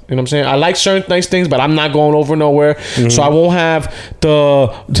budget. You know what I'm saying? I like certain nice things, but I'm not going over nowhere. So I won't have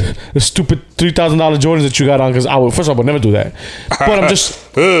the stupid $3,000 Jordans that you got on because first of all, I would never do that. But I'm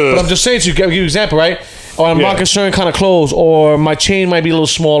just saying to you, give you an example, right? Or I'm rocking certain kind of clothes, or my chain might be a little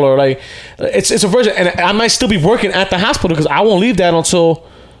smaller. Like it's a version, and I might still be working at the hospital because I won't leave that until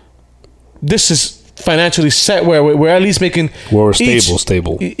this is financially set where we're at least making. We're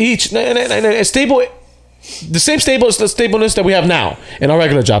stable. Each and stable. The same stableness that we have now in our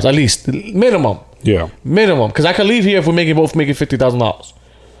regular jobs, at least minimum. Yeah, minimum. Because I could leave here if we're both making $50,000. You know what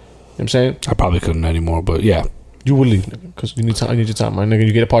I'm saying? I probably couldn't anymore, but yeah. You would leave, nigga, because you need time. I need your time, my nigga.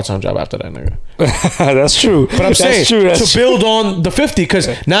 You get a part-time job after that, nigga. That's true. But I'm saying to build on the 50, because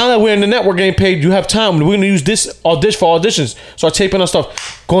now that we're in the network getting paid, you have time. We're gonna use this for auditions, start taping our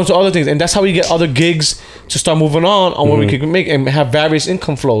stuff, going to other things, and that's how we get other gigs to start moving on where we can make and have various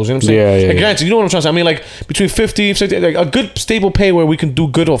income flows. You know what I'm saying? Yeah. Granted, you know what I'm trying to say. I mean, like between 50, 60, like a good stable pay where we can do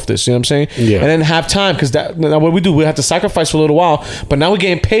good off this. You know what I'm saying? Yeah. And then have time, because that now what we do, we have to sacrifice for a little while, but now we're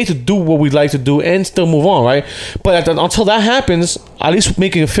getting paid to do what we like to do and still move on, right? But until that happens, at least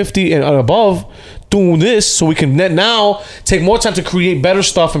making a 50 and above, doing this, so we can now take more time to create better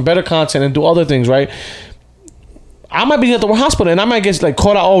stuff and better content and do other things, right? I might be at the hospital and I might get like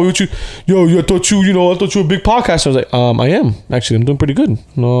caught out. Oh, I thought you were a big podcaster. I was like, I am actually. I'm doing pretty good.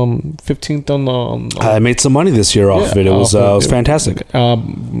 15th on. I made some money this year off of it. It was fantastic.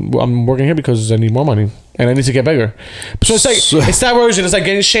 I'm working here because I need more money. And I need to get bigger. So it's like it's that version. It's like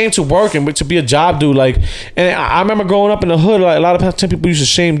getting shamed to work and to be a job dude. Like, and I remember growing up in the hood, like a lot of people used to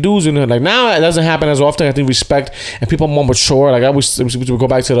shame dudes in the hood. Like now it doesn't happen as often. I think respect and people are more mature. Like I wish we would go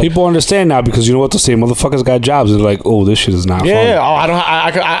back to the people understand now, because you know what, the same motherfuckers got jobs. They're like, oh, this shit is not fun. Yeah. Oh,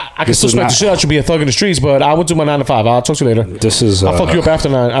 I can still smack the shit out you, be a thug in the streets, but I would do my 9 to 5. I'll talk to you later. I'll fuck you up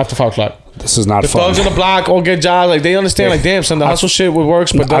after 5 o'clock. This is not fun. The thugs on the block all get jobs. Like they understand. Like damn, son, the hustle shit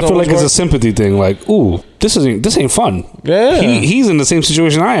works. But I feel like it's a sympathy thing. Like, ooh, this ain't fun. Yeah, he's in the same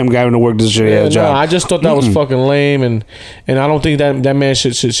situation I am, having to work this shit job. I just thought that was fucking lame, and I don't think that man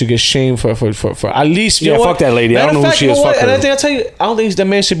should get shamed for at least. You know fuck that lady. I don't know who she is. Fuck her. And I tell you, I don't think that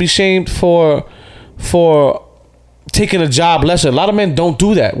man should be shamed for taking a job lesser. A lot of men don't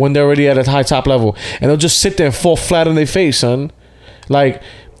do that when they're already at a high top level, and they'll just sit there and fall flat on their face, son. Like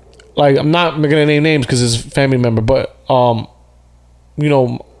I'm not gonna name names because it's a family member, but family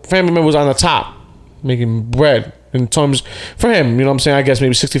member was on the top making bread in terms for him. You know what I'm saying? I guess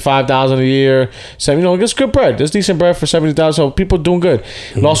maybe $65,000 a year. So it's good bread. There's decent bread for $70,000. So people doing good.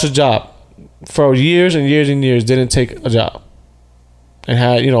 Lost his job for years and years and years. Didn't take a job. And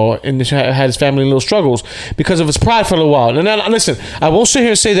had his family in little struggles because of his pride for a little while. And then listen, I won't sit here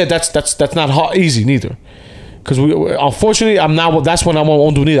and say that that's not hard, easy neither. Because unfortunately, I'm not. That's what I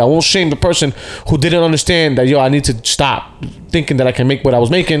won't do neither. I won't shame the person who didn't understand that. I need to stop thinking that I can make what I was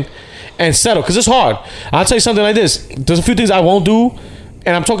making and settle. Because it's hard. I'll tell you something like this. There's a few things I won't do,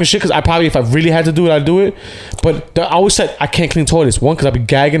 and I'm talking shit because if I really had to do it, I'd do it. But I always said I can't clean toilets. One, because I'd be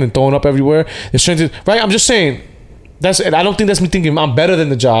gagging and throwing up everywhere. There's certain things, right? I'm just saying. I don't think that's me thinking I'm better than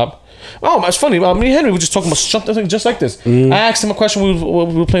the job. Oh, it's funny. Me and Henry were just talking about something just like this. I asked him a question. We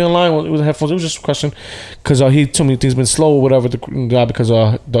were playing online with the headphones. It was just a question because he told me things been slow or whatever because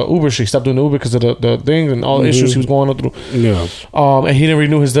the Uber. She stopped doing the Uber because of the things and all the issues he was going through. Yeah. And he didn't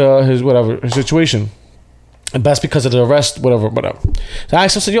renew his situation. And that's because of the arrest, whatever. So I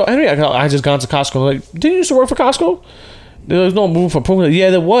asked him, I said, yo, Henry, I just gone to Costco. I'm like, didn't you used to work for Costco? There's no room for improvement. Yeah,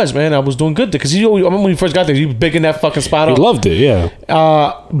 there was, man. I was doing good because I remember when he first got there, he was big in that fucking spot. He loved it, yeah.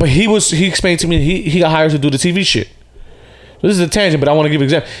 But he explained to me he got hired to do the TV shit. So this is a tangent, but I want to give an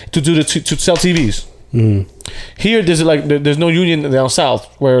example to sell TVs. Here, there's no union down south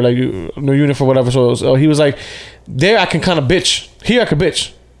where like no union for whatever. So he was like, there I can kind of bitch. Here I could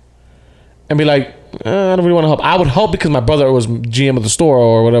bitch and be like, I don't really want to help. I would help because my brother was GM of the store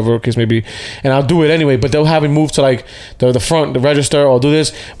or whatever case may be, and I'll do it anyway. But they'll have me move to like the front, the register, or do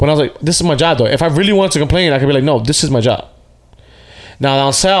this. When I was like, this is my job though. If I really wanted to complain, I could be like, no, this is my job. Now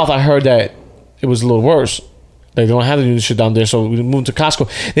down south, I heard that it was a little worse. They don't have the union shit down there, so we moved to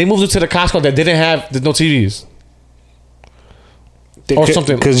Costco. They moved it to the Costco that there's no TVs. Or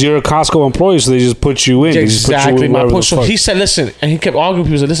something. Because you're a Costco employee, so they just put you in. Exactly my point. So he said, listen, and he kept arguing.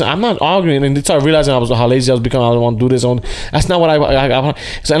 People said, listen, I'm not arguing. And they started realizing how lazy I was becoming. I don't want to do this. That's not what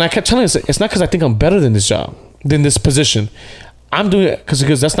and I kept telling him, it's not because I think I'm better than this job, than this position. I'm doing it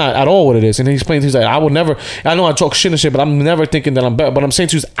because that's not at all what it is. And he explained, he's like, I know I talk shit and shit, but I'm never thinking that I'm better. But I'm saying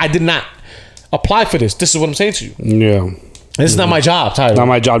to you, I did not apply for this. This is what I'm saying to you. Yeah. This is not my job, Tyler. Not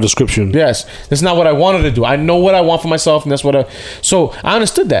my job description. Yes. This is not what I wanted to do. I know what I want for myself, and that's what so I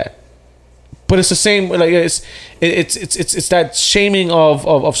understood that. But it's the same, like it's that shaming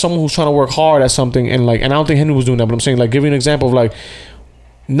of someone who's trying to work hard at something, and I don't think Henry was doing that, but I'm saying, like, giving an example of like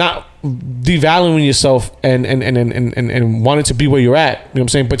not devaluing yourself and wanting to be where you're at, you know what I'm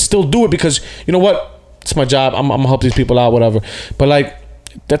saying? But still do it because you know what? It's my job. I'm gonna help these people out, whatever. But like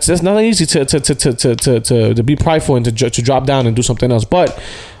that's not easy to be prideful and to drop down and do something else. But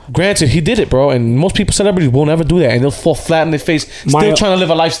granted, he did it, bro, and most celebrities will never do that, and they'll fall flat in their face, still trying to live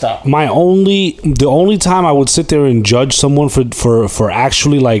a lifestyle. The only time I would sit there and judge someone for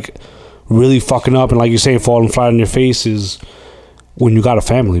actually like really fucking up and, like you're saying, falling flat on your face is when you got a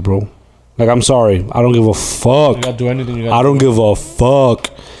family, bro. Like, I'm sorry, I don't give a fuck. You gotta do anything. I don't give a fuck.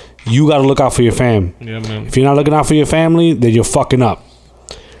 You gotta look out for your fam. Yeah, man. If you're not looking out for your family, then you're fucking up.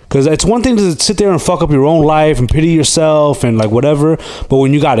 Because it's one thing to sit there and fuck up your own life and pity yourself and like whatever. But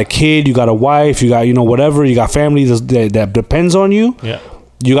when you got a kid, you got a wife, you got, whatever, you got family that depends on you, yeah,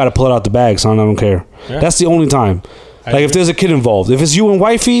 you got to pull it out the bag, son. I don't care. Yeah. That's the only time. Like, if there's a kid involved, if it's you and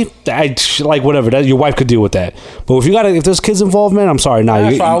wifey, like whatever, that your wife could deal with that. But if there's kids involved, man, I'm sorry, you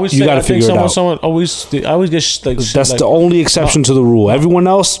got to figure it out. I always get that's the only exception to the rule. Everyone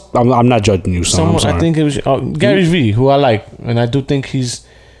else, I'm not judging you, son. I think it was Gary Vee, who I like, and I do think he's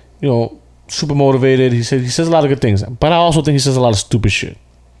super motivated. He says a lot of good things, but I also think he says a lot of stupid shit.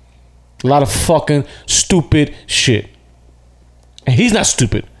 A lot of fucking stupid shit. And he's not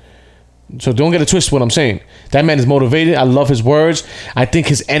stupid. So don't get it twisted what I'm saying. That man is motivated. I love his words. I think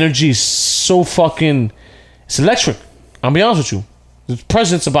his energy is so fucking... It's electric. I'll be honest with you. There's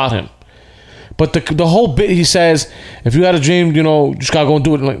presence about him. But the whole bit he says, if you had a dream, you just gotta go and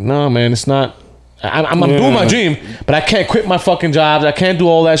do it. I'm like, nah, man, it's not... I'm doing my dream, but I can't quit my fucking jobs. I can't do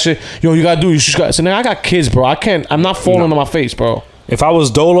all that shit. You gotta do. You just got. So now I got kids, bro. I'm not falling on my face, bro. If I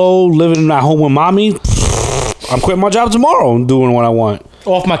was Dolo living at home with mommy, I'm quitting my job tomorrow and doing what I want.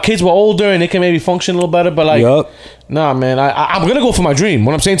 Or if my kids were older and they can maybe function a little better, but like, nah, man, I'm gonna go for my dream.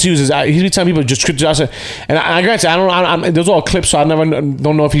 What I'm saying to you is, he's been telling people just quit. And I granted, I don't. Those are all clips, so I don't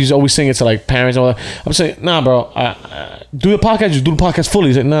know if he's always saying it to like parents or whatever. I'm saying, nah, bro, do the podcast. Just do the podcast fully.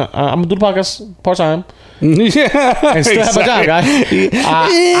 He's like, nah, I'm gonna do the podcast part time. Yeah, and still have a job, guys.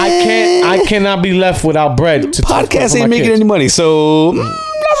 I cannot be left without bread. Podcast ain't making any money, so.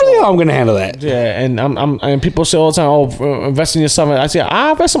 Not really how I'm gonna handle that. Yeah, and people say all the time, invest in yourself. I say,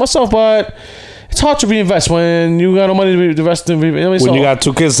 I invest in myself, but it's hard to reinvest when you got no money to invest in. When you got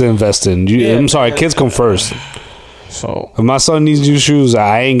two kids to invest in, I'm sorry, kids come first. So if my son needs new shoes,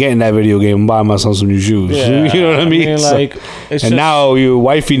 I ain't getting that video game. I'm buying my son some new shoes. Yeah, you know what I mean? Now your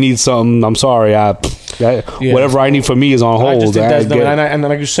wifey needs something. I'm sorry, whatever I need for me is on hold. I just think and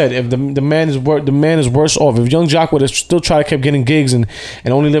like you said, if the man is worse off. If young Jock would have still tried to keep getting gigs and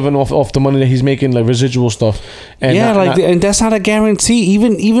only living off the money that he's making, like residual stuff, and and that's not a guarantee.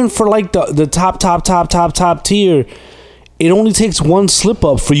 Even for like the top tier. It only takes one slip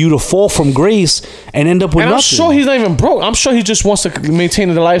up for you to fall from grace and end up with nothing. I'm sure he's not even broke. I'm sure he just wants to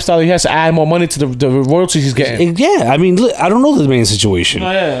maintain the lifestyle. He has to add more money to the royalties he's getting. Yeah, I mean, look, I don't know the man's situation.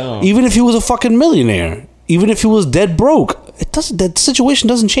 Even if he was a fucking millionaire, even if he was dead broke, that situation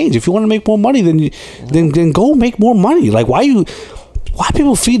doesn't change. If you want to make more money, then go make more money. Like, why you Why are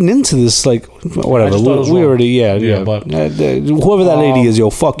people feeding into this? Like, whatever. We already, yeah. But whoever that lady is, yo,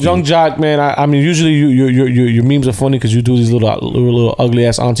 fuck you. Young Jock, man. I mean, usually your memes are funny because you do these little ugly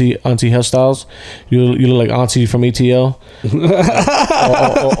ass auntie hairstyles. You look like auntie from ATL,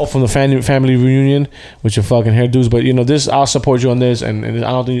 or from the family reunion with your fucking hairdos. But you know this, I'll support you on this, and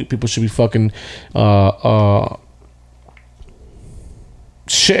I don't think people should be fucking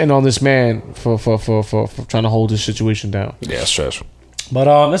shitting on this man for trying to hold this situation down. Yeah, stress. But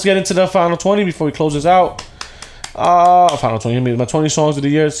let's get into the final 20 before we close this out. Final 20. My 20 songs of the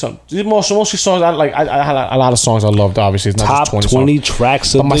year. Mostly songs I like. I had a lot of songs I loved. Obviously, it's not top just 20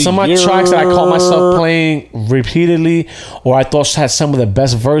 tracks of the some of my tracks that I caught myself playing repeatedly, or I thought had some of the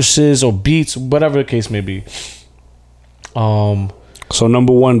best verses or beats, whatever the case may be. So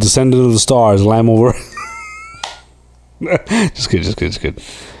number 1, Descendant of the Stars, Lamb Over. Just kidding.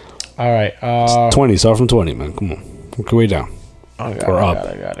 All right. 20. Start from 20, man. Come on. Work your way down. I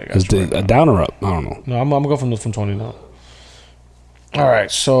got it. Is it down or up? I don't know. No, I'm gonna go from 20 now. All right,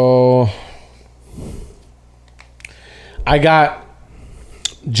 so I got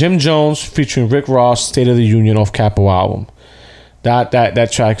Jim Jones featuring Rick Ross, "State of the Union" off Capo album. That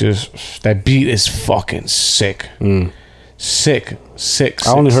track that beat is fucking sick. Sick.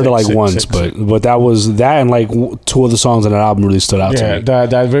 I only heard it once, but that was that and like 2 of the songs on that album really stood out to me.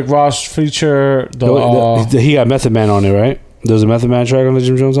 That Rick Ross feature. He got Method Man on it, right? There's a Method Man track on the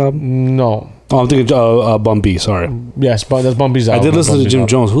Jim Jones album? No. Oh, I'm thinking Bun B, sorry. Yes, but that's Bun B's album. I did listen to Jim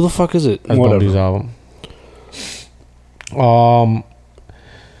Jones. Who the fuck is it? That's Bun B's album.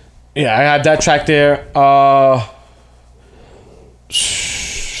 Yeah, I had that track there.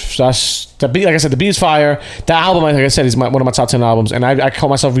 That's the beat. Like I said, the beat is fire. That album, like I said, is one of my top 10 albums, and I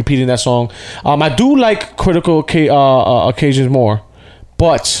caught myself repeating that song. I do like Critical Occasions more,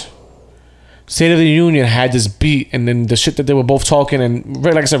 but State of the Union had this beat, and then the shit that they were both talking, and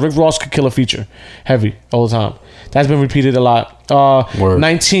like I said, Rick Ross could kill a feature heavy all the time. That's been repeated a lot.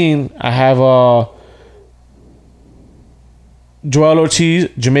 19, I have Joel Ortiz,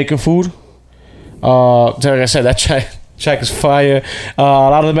 Jamaican Food. Like I said, that track is fire. A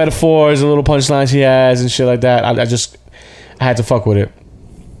lot of the metaphors, the little punchlines he has and shit like that. I had to fuck with it.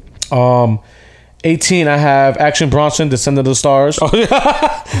 18, I have Action Bronson, Descendant of the Stars. Oh,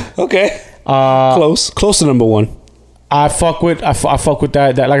 yeah. Okay. Close to number 1. I fuck with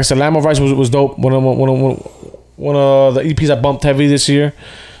that. Like I said, Lamb of Rice was dope. One of the EPs I bumped heavy this year.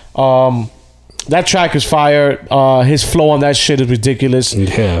 That track is fire. His flow on that shit is ridiculous.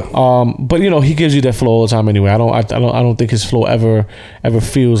 Yeah. But you know he gives you that flow all the time anyway. I don't think his flow ever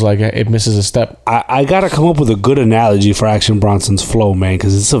feels like it misses a step. I gotta come up with a good analogy for Action Bronson's flow, man,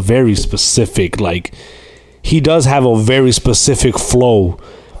 because it's a very specific. Like he does have a very specific flow,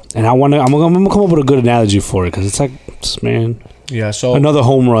 and I'm gonna come up with a good analogy for it because it's like, man. Yeah. So another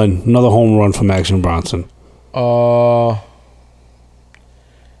home run from Action Bronson.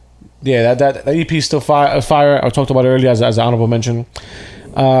 Yeah, that EP is still fire. I talked about it earlier as an honorable mention.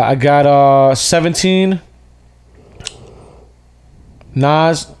 I got 17.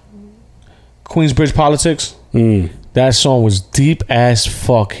 Nas, Queensbridge Politics. That song was deep as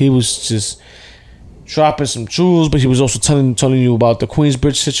fuck. He was just dropping some jewels, but he was also telling you about the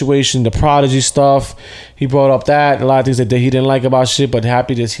Queensbridge situation, the Prodigy stuff. He brought up that a lot of things that he didn't like about shit, but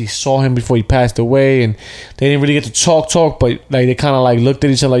happy that he saw him before he passed away, and they didn't really get to talk, but like they kind of like looked at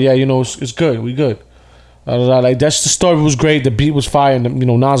each other like, yeah, you know, it's good, we good. Like that's the story was great, the beat was fire, and you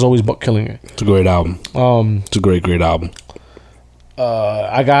know Nas always killing it. It's a great album. It's a great album.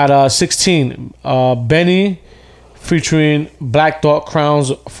 I got 16. Benny featuring Black Thought,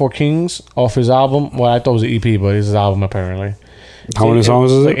 Crowns for Kings off his album. Well, I thought it was an EP, but it's his album apparently. How many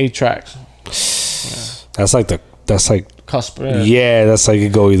songs is it? Like 8 tracks. Yeah. That's like cusp. Yeah, that's like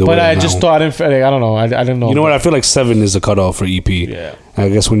it go either way. But I just thought I don't know. I didn't know. You know what? I feel like 7 is the cutoff for EP. Yeah. I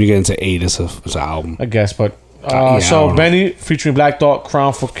guess when you get into 8, it's an album. I guess, but so Benny featuring Black Thought,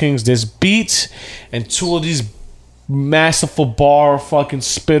 Crown for Kings. There's beats and 2 of these masterful bar fucking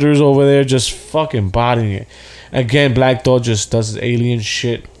spitters over there just fucking bodying it. Again, Black Thought just does his alien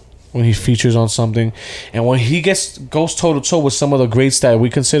shit when he features on something, and when he goes toe to toe with some of the greats that we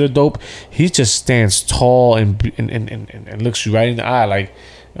consider dope, he just stands tall and looks you right in the eye like,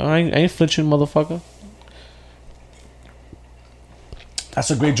 I ain't flinching, motherfucker.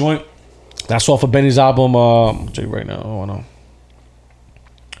 That's a great joint. That's off of Benny's album. I'll tell you right now. Oh no,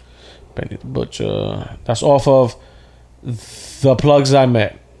 Benny the Butcher. That's off of The Plugs I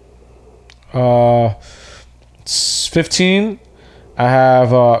Met. 15, I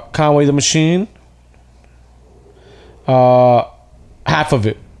have Conway the Machine. Half of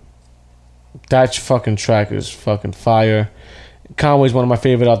it. That fucking track is fucking fire. Conway's one of my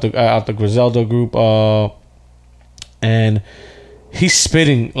favorite out the Griselda group. And he's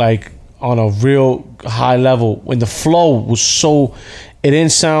spitting like on a real high level. When the flow was so, it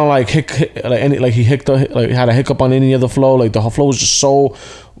didn't sound like he had a hiccup on any other flow. Like the flow was just so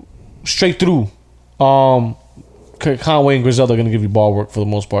straight through. Conway and Griselda are gonna give you bar work for the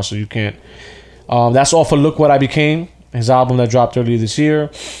most part, so you can't. That's all for Look What I Became, his album that dropped earlier this year.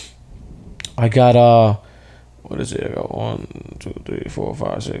 I got what is it? I got 1, 2, 3, 4,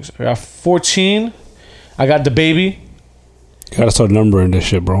 5, 6. I got 14. I got The Baby. You gotta start numbering this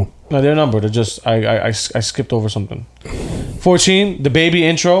shit, bro. No, they're numbered. They're just I skipped over something. 14. The Baby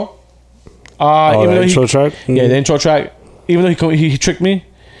intro. The intro track. Mm-hmm. Yeah, the intro track. Even though he tricked me.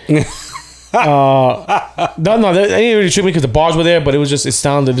 No, they didn't really trick me because the bars were there, but it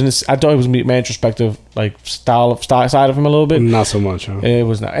sounded. I thought it was mad introspective, like style side of him a little bit. Not so much. Huh? It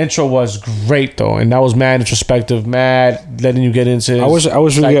was not. Intro was great though, and that was mad introspective, mad letting you get into. I wish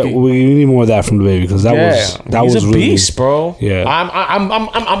we need more of that from the Baby because that was he's a really, beast, bro. Yeah, I'm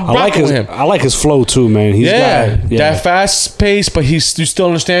rocking with him. I like his flow too, man. He's got that fast pace, but you still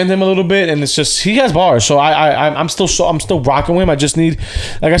understand him a little bit, and it's just he has bars. So I'm still rocking with him. I just need,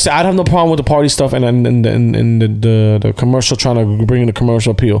 like I said, I have no problem with the party stuff and the commercial, trying to bring in the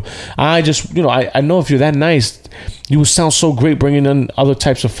commercial appeal. I just, I know if you're that nice, you would sound so great bringing in other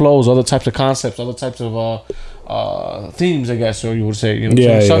types of flows, other types of concepts, other types of themes, I guess, or you would say,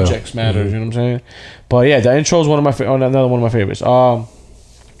 subjects matters. Mm-hmm. You know what I'm saying? But yeah, the intro is another one of my favorites.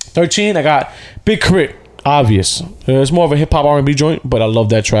 13, I got Big Crit. Obvious. It's more of a hip hop R&B joint, but I love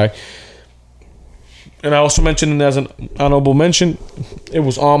that track. And I also mentioned it as an honorable mention. It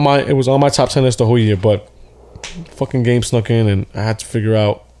was on my top 10 list the whole year, but fucking game snuck in, and I had to figure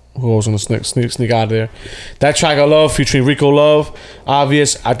out who I was gonna sneak out of there. That track I love, featuring Rico Love.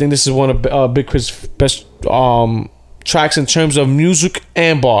 Obvious. I think this is one of Big Crit's best tracks in terms of music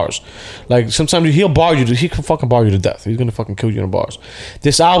and bars. Like sometimes he can fucking bar you to death. He's gonna fucking kill you in bars.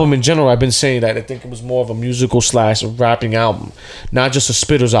 This album in general, I've been saying that I think it was more of a musical / rapping album, not just a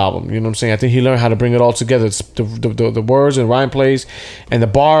spitters album. You know what I'm saying? I think he learned how to bring it all together. It's the words and rhyme plays and the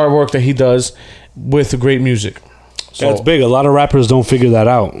bar work that he does with the great music. So that's big. A lot of rappers don't figure that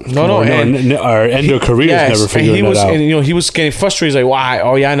out. No, and their careers never figured that out. And he was getting frustrated. He's like, why?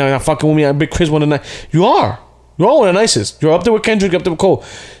 Oh yeah, no, not fucking with me. I'm Big Chris one of the night. You are. You're all one of the nicest. You're up there with Kendrick, up there with Cole.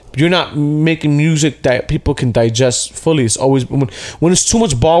 You're not making music that people can digest fully. It's always when it's too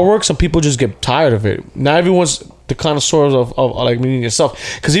much bar work, some people just get tired of it. Not everyone's the connoisseurs of like me and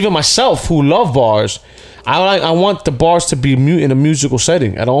yourself. Because even myself, who love bars, I want the bars to be in a musical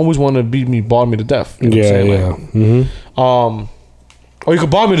setting. I don't always want to bar me to death. You know what I'm saying? Mm-hmm. Or you could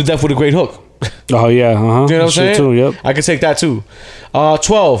bar me to death with a great hook. Oh yeah, you know what I'm saying? Too, yep. I could take that too.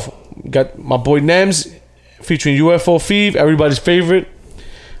 12, got my boy Nems featuring UFO Fev, everybody's favorite.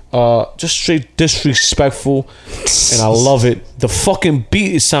 Just straight disrespectful, and I love it. The fucking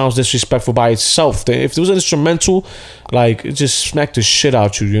beat, it sounds disrespectful by itself. If there was an instrumental, like it just smacked the shit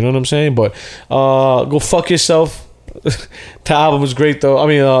out you. You know what I'm saying? But go fuck yourself. The album is great though. I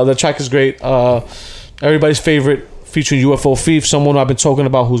mean, the track is great. Everybody's favorite, featuring UFO Fev, someone I've been talking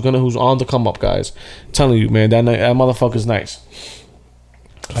about who's on the come up, guys. I'm telling you, man, that motherfucker's nice.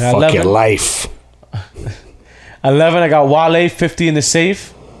 Fuck your life. 11, I got Wale, 50 in the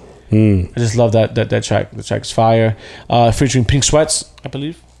Safe. I just love that track. The track is fire. Featuring Pink Sweats, I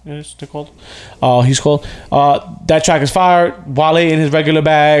believe. Yes, they're called. He's called. That track is fire. Wale in his regular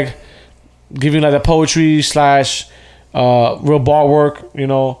bag, giving like the poetry / real bar work. You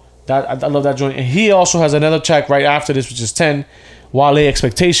know that I love that joint. And he also has another track right after this, which is 10. Wale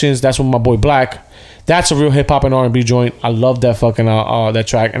Expectations. That's with my boy Black. That's a real hip hop and R&B joint. I love that fucking that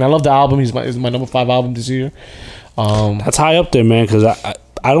track, and I love the album. It's my number 5 album this year. That's high up there, man. Because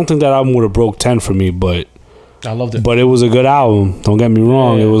I don't think that album would have broke 10 for me, but I loved it. But it was a good album. Don't get me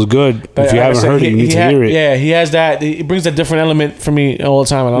wrong, it was good. But if you haven't heard it, you need to hear it. Yeah, he has that. It brings a different element for me all the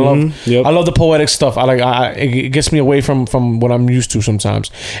time, and I love the poetic stuff. It gets me away from what I'm used to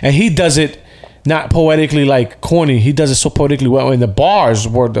sometimes, and he does it not poetically like corny. He does it so poetically well. In the bars,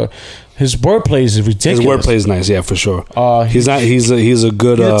 his wordplay is ridiculous. His wordplay is nice, yeah, for sure. He's a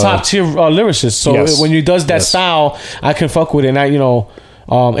good. He's a top tier lyricist. So when he does that style, I can fuck with it.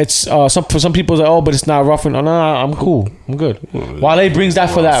 And it's for some people it's like, but it's not rough. No, I'm cool. I'm good. Wale brings that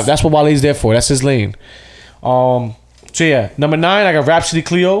for that. That's what Wale's there for. That's his lane. So yeah, number 9, I got Rhapsody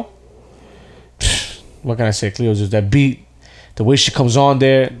Cleo. What can I say? Cleo's just that beat, the way she comes on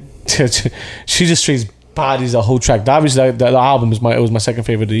there. She just straight bodies the whole track. Obviously, the album was my second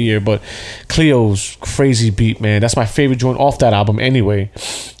favorite of the year, but Cleo's crazy beat, man. That's my favorite joint off that album anyway,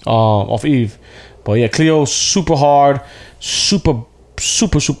 off Eve. But yeah, Cleo super hard. super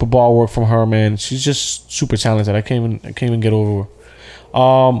bar work from her, man. She's just super talented. I can't even get over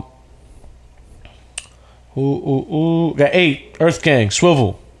her. Got 8. Earth Gang,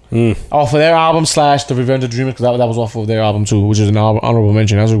 Swivel. Off of their album / The Revenge of Dreamers, because that was off of their album too, which is an honorable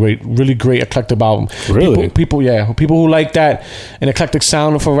mention. That was a really great eclectic album. Really? People who like that an eclectic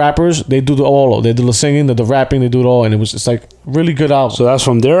sound for rappers, they do they do the singing, the rapping, they do it all, and it's like really good album. So that's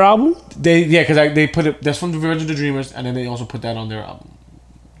from their album? Because they put it. That's from The Revenge of the Dreamers, and then they also put that on their album.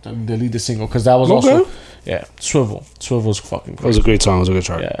 They lead the single, because that was also Swivel. Swivel's fucking crazy. It was a great song. It was a good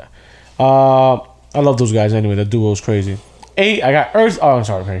track. Yeah. I love those guys anyway. That duo is crazy. 8, I got Earth. Oh, I'm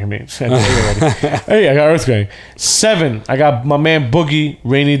sorry. Okay, me. 8, I got Earth Gang. 7, I got my man Boogie,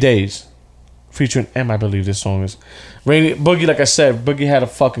 Rainy Days, featuring M. I believe this song is Boogie. Like I said, Boogie had a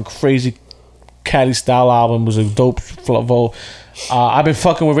fucking crazy catty style album. It was a dope flow. I've been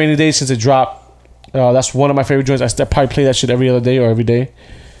fucking with Rainy Days since it dropped. That's one of my favorite joints. I probably play that shit every other day or every day.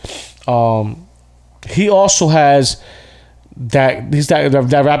 He also has that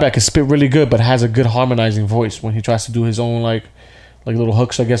rapper that can spit really good, but has a good harmonizing voice when he tries to do his own like little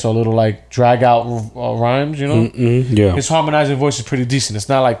hooks, I guess, or little like drag out rhymes. You know, yeah. His harmonizing voice is pretty decent. It's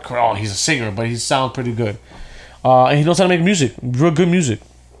not like he's a singer, but he sounds pretty good. And he knows how to make music, real good music.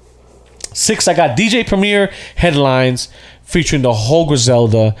 6, I got DJ Premier, Headlines, featuring the whole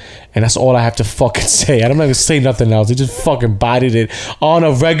Griselda, and that's all I have to fucking say. I'm not gonna say nothing else. They just fucking bodied it on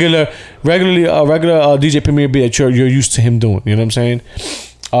a regular DJ Premier beat that you're used to him doing. You know what I'm saying?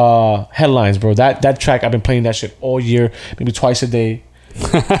 Headlines, bro. That track, I've been playing that shit all year, maybe twice a day.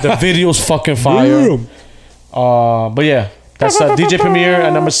 The video's fucking fire. But yeah, that's DJ Premier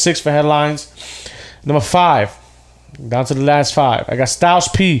at number 6 for Headlines. Number 5, down to the last 5. I got Styles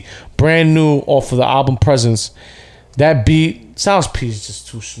P, brand new off of the album Presence. That beat, Styles P is just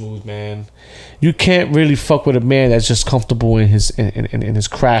too smooth, man. You can't really fuck with a man that's just comfortable in his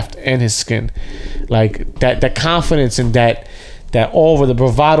craft and his skin. Like that confidence and that over the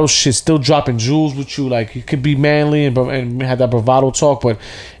bravado shit, still dropping jewels with you. Like he could be manly and have that bravado talk, but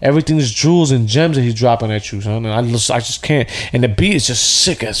everything is jewels and gems that he's dropping at you, son. And I just can't. And the beat is just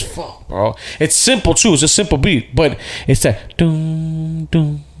sick as fuck, bro. It's simple too. It's a simple beat, but it's that doom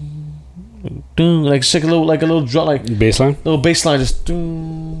doom. Like sick, a little drum, like little bass line, just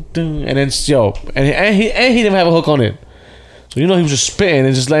and then and he didn't even have a hook on it, so you know he was just spitting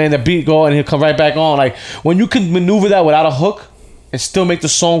and just letting the beat go, and he'll come right back on. Like when you can maneuver that without a hook and still make the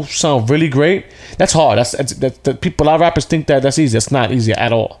song sound really great, that's hard. That's people. A lot of rappers think that's easy. That's not easy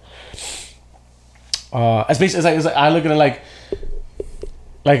at all. It's basically it's like I look at it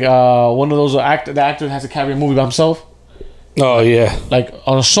like one of those the actor has to carry a movie by himself. Oh yeah, like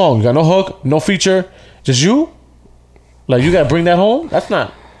on a song, you got no hook, no feature, just you. Like you gotta bring that home. That's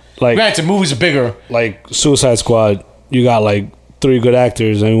not like. Granted, movies are bigger. Like Suicide Squad, you got like 3 good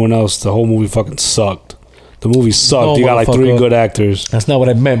actors. Anyone else, the whole movie fucking sucked. The movie sucked. No, you got like 3 good actors. That's not what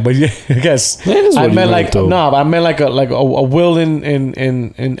I meant, but yeah, I guess I meant like but I meant like a Will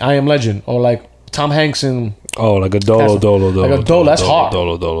in I Am Legend, or like Tom Hanks in. Oh, like a Dolo. Like a Dolo, that's hard.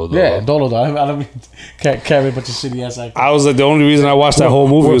 Dolo. Yeah, Dolo. I don't mean can't carry a bunch of shitty ass actors. I was like, the only reason I watched that whole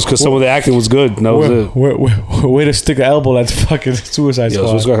movie was because some of the acting was good. And that was it. Way to stick an elbow at fucking Suicide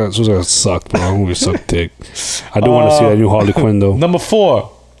Squad. Suicide sucked, bro. That movie sucked dick. I do want to see that new Harley Quinn, though. Number 4,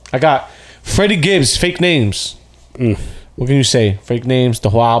 I got Freddie Gibbs, Fake Names. What can you say? Fake Names, the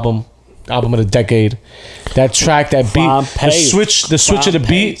whole album of the decade. That track, that beat, the switch of the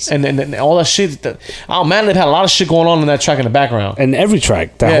beat, and all that shit. Madlib had a lot of shit going on in that track in the background. And every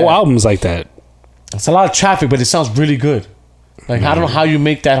track, whole album's like that. It's a lot of traffic, but it sounds really good. Like I don't know how you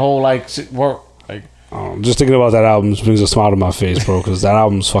make that whole like work. Like just thinking about that album just brings a smile to my face, bro. Because that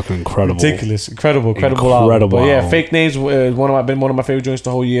album's fucking incredible. Ridiculous, incredible album. But yeah, Fake Names was one of my favorite joints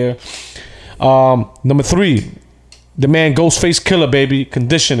the whole year. Number 3, the man Ghostface Killer, baby,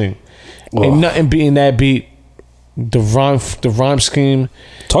 Conditioning. Ain't nothing beating that beat. The rhyme scheme.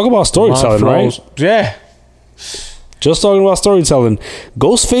 Talk about storytelling, right? Yeah. Just talking about storytelling.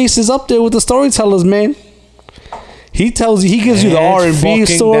 Ghostface is up there with the storytellers, man. He gives you the R&B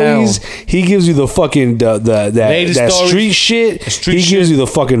stories. Down. He gives you the fucking that street shit. He gives you the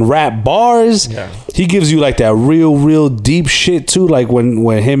fucking rap bars. Yeah. He gives you like that real deep shit too. Like when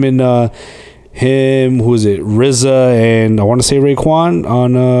him and who is it, RZA and I want to say Raekwon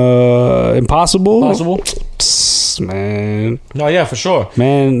on Impossible. Man. No, yeah, for sure.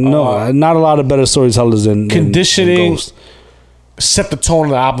 Man, no, not a lot of better storytellers than Conditioning. Than Ghost. Set the tone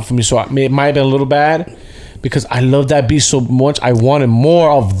of the album for me, so it might have been a little bad because I love that beat so much. I wanted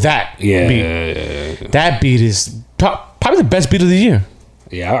more of that beat. Yeah. That beat is probably the best beat of the year.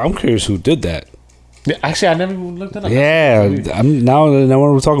 Yeah, I'm curious who did that. Yeah, actually, I never even looked that up. Yeah, now when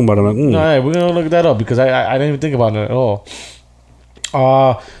we're talking about it, I'm like, No, right, we're gonna look that up because I didn't even think about it at all.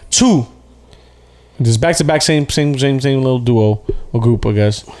 2. Just back to back, same little duo or group, I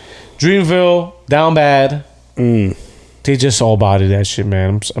guess. Dreamville, Down Bad. They just all body that shit,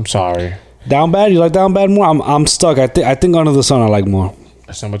 man. I'm sorry. Down Bad, you like Down Bad more? I'm stuck. I think Under the Sun I like more.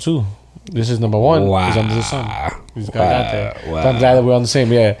 That's number 2. This is number 1. Wow. Is Under the Sun. Wow. I'm glad that we're on the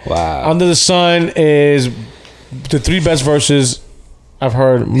same. Yeah. Wow. Under the Sun is the 3 best verses I've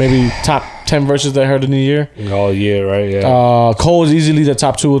heard. Maybe top 10 verses that I heard in the year. All year, right? Yeah. Cole is easily the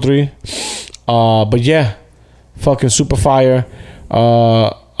top 2 or 3. But yeah, fucking super fire.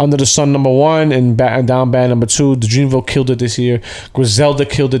 Under the Sun number 1 and Down Bad number 2. The Dreamville killed it this year. Griselda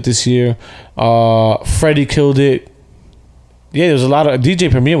killed it this year. Freddie killed it. Yeah, there's a lot of DJ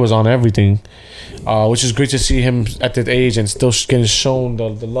Premier was on everything, which is great to see him at that age and still getting shown the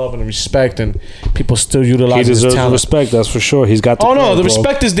love and the respect, and people still utilize his talent. He deserves the respect, that's for sure. He's got. The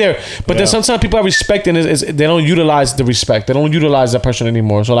respect is there, but then sometimes people have respect and they don't utilize the respect. They don't utilize that person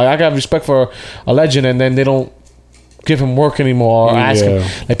anymore. So like I got respect for a legend, and then they don't give him work anymore or ask him.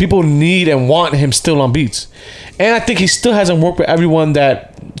 Like people need and want him still on beats, and I think he still hasn't worked with everyone that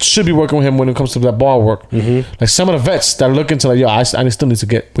should be working with him when it comes to that bar work. Like some of the vets that are looking to like, I still need to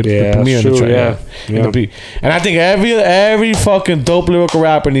get with Premier in the track, in the beat. And I think every fucking dope lyrical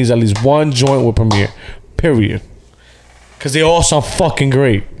rapper needs at least one joint with Premier, period. Because they all sound fucking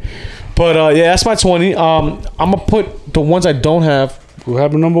great. But yeah, that's my 20. I'm gonna put the ones I don't have. Who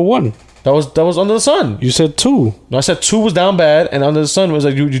happened number 1? That was Under the Sun. You said 2. No, I said 2 was Down Bad, and Under the Sun was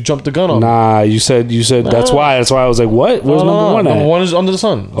like you jumped the gun on. Nah, you said that's why I was like, what? Where's number 1 at? Number 1 is Under the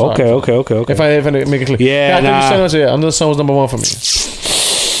Sun. Okay. If I make it clear. Yeah, Under the Sun was number 1 for me.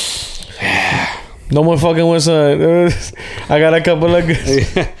 No more fucking with Sun. I got a couple of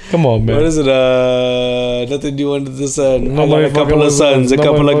come on, man. What is it? Nothing new under the sun. I got a couple of sons, a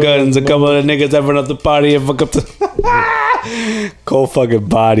couple of guns, a couple of niggas that run up the party and fuck up the Cole fucking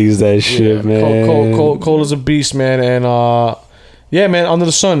bodies that shit, man. Cole is a beast, man. And yeah, man, Under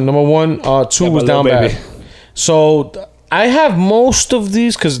the Sun, number 1. 2 was Down Bad. So I have most of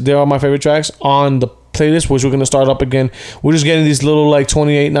these because they are my favorite tracks on the playlist, which we're going to start up again. We're just getting these little like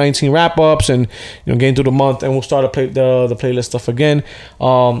 28-19 wrap ups and getting through the month, and we'll start the playlist stuff again.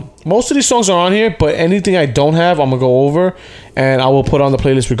 Most of these songs are on here, but anything I don't have I'm gonna go over and I will put on the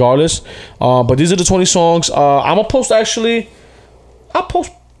playlist regardless. But these are the 20 songs. I'm gonna post I'll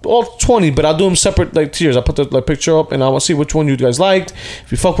post all 20, but I'll do them separate like tiers. I'll put the picture up and I will see which one you guys liked.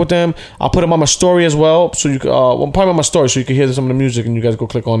 If you fuck with them, I'll put them on my story as well, so you can probably on my story so you can hear some of the music and you guys go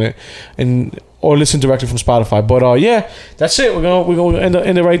click on it or listen directly from Spotify. But yeah, that's it. We're gonna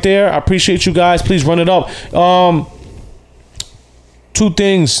end it right there. I appreciate you guys. Please run it up. 2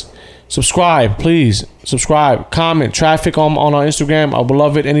 things. Subscribe, please. Subscribe, comment, traffic on our Instagram. I would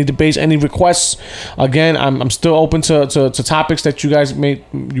love it. Any debates, any requests. Again, I'm still open to topics that you guys may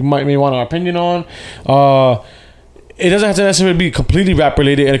want our opinion on. It doesn't have to necessarily be completely rap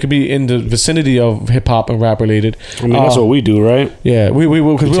related, and it could be in the vicinity of hip hop and rap related. I mean, that's what we do, right? Yeah, we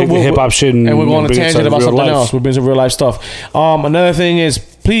will, because we'll take the hip hop shit and we're going on a tangent about something else. We're bringing some real life stuff. Another thing is,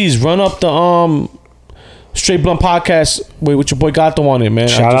 please run up the Straight Blunt Podcast with your boy Gato on it, man.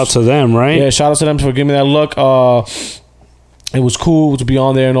 Shout out to them, right? Yeah, shout out to them for giving me that look. It was cool to be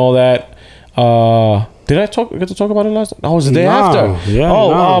on there and all that. Did I get to talk about it last time? Oh, it was the day after.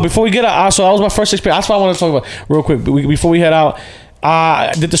 Yeah. Before we get out, so that was my first experience. That's what I want to talk about real quick. Before we head out,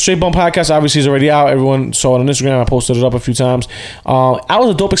 I did the Straight Blunt Podcast. Obviously, it's already out. Everyone saw it on Instagram. I posted it up a few times. That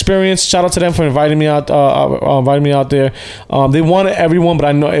was a dope experience. Shout out to them for inviting me out. There. They wanted everyone, but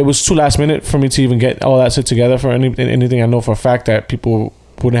I know it was too last minute for me to even get all that shit together for anything. I know for a fact that people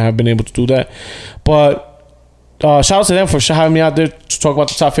wouldn't have been able to do that, but. Shout out to them for having me out there to talk about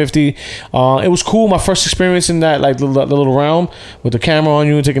the top 50. It was cool. My first experience in that the little realm with the camera on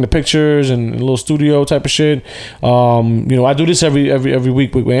you and taking the pictures and a little studio type of shit. I do this every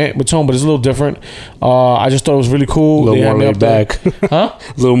week with Tone, but it's a little different. I just thought it was really cool. A little more laid back. Huh?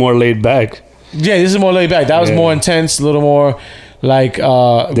 A little more laid back. Yeah, this is more laid back. That was more intense. A little more. Like they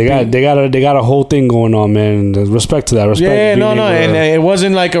got a whole thing going on, man. Respect to that. And it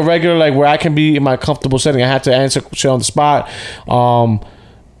wasn't like a regular like where I can be in my comfortable setting. I had to answer shit on the spot.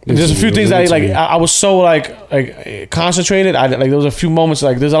 There's a few things that I was so like concentrated. There was a few moments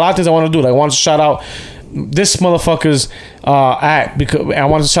like there's a lot of things I want to do. Like I wanted to shout out this motherfucker's at, because I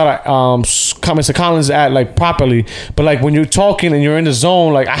wanted to shout out Mr. Collins at like properly, but like when you're talking and you're in the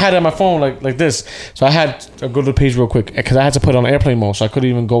zone, like I had it on my phone like this, so I had to go to the page real quick because I had to put it on airplane mode, so I couldn't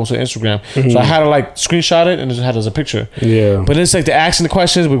even go to Instagram. So I had to like screenshot it and just had it as a picture. Yeah. But it's like they're asking the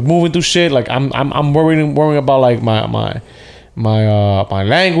questions, we're moving through shit. Like I'm worrying about like my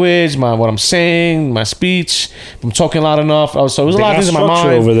language, what I'm saying, my speech. If I'm talking loud enough. So there's a lot of things in my mind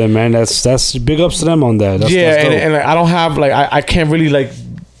over there, man. That's big ups to them on that. That's and I don't have like I can't really like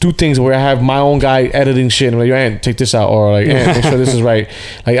do things where I have my own guy editing shit and I'm like, yo, Ant, take this out, or like, Ant, make sure this is right.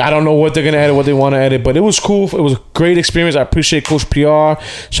 Like, I don't know what they're gonna edit, what they want to edit, but it was cool. It was a great experience. I appreciate Coach PR.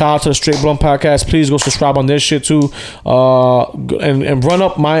 Shout out to the Straight Blunt Podcast. Please go subscribe on their shit too, and run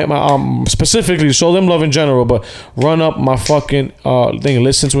up my specifically, show them love in general, but run up my fucking thing.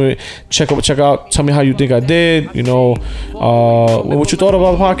 Listen to it. Check out. Tell me how you think I did. You know, what you thought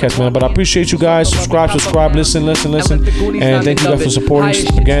about the podcast, man. But I appreciate you guys. Subscribe, listen, and thank you guys for supporting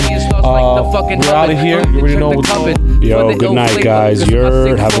again. We're out of here. You already know what's going. Yo, good night, guys. Have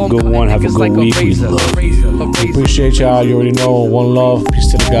a good one. Have a good week. We love. We appreciate y'all. You already know. One love. Peace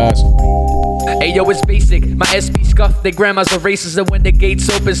to the guys. Hey yo, it's basic. My SB scuffed their grandmas are racist, and when the gates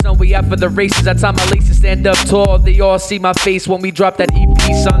open, son, we out for the races. I tie my laces, stand up tall. They all see my face when we drop that EP,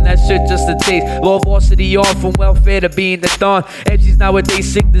 son. That shit just a taste. Law varsity on, from welfare to being the dawn. MCs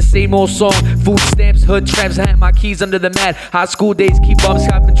nowadays sing the same old song. Food stamps, hood traps, I had my keys under the mat. High school days, keep bums,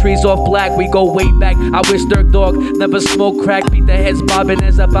 copping trees off black. We go way back. I wish Dirk Dog never smoked crack. Beat the heads bobbing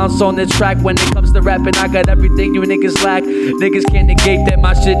as I bounce on the track. When it comes to rapping, I got everything you niggas lack. Niggas can't negate that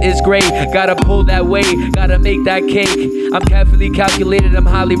my shit is great. Gotta pull that way, gotta make that cake. I'm carefully calculated, I'm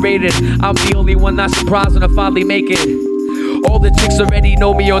highly rated. I'm the only one not surprised when I finally make it. All the chicks already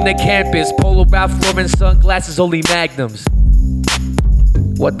know me on the campus. Polo Ralph Lauren sunglasses, only Magnums.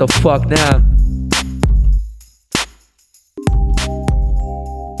 What the fuck now?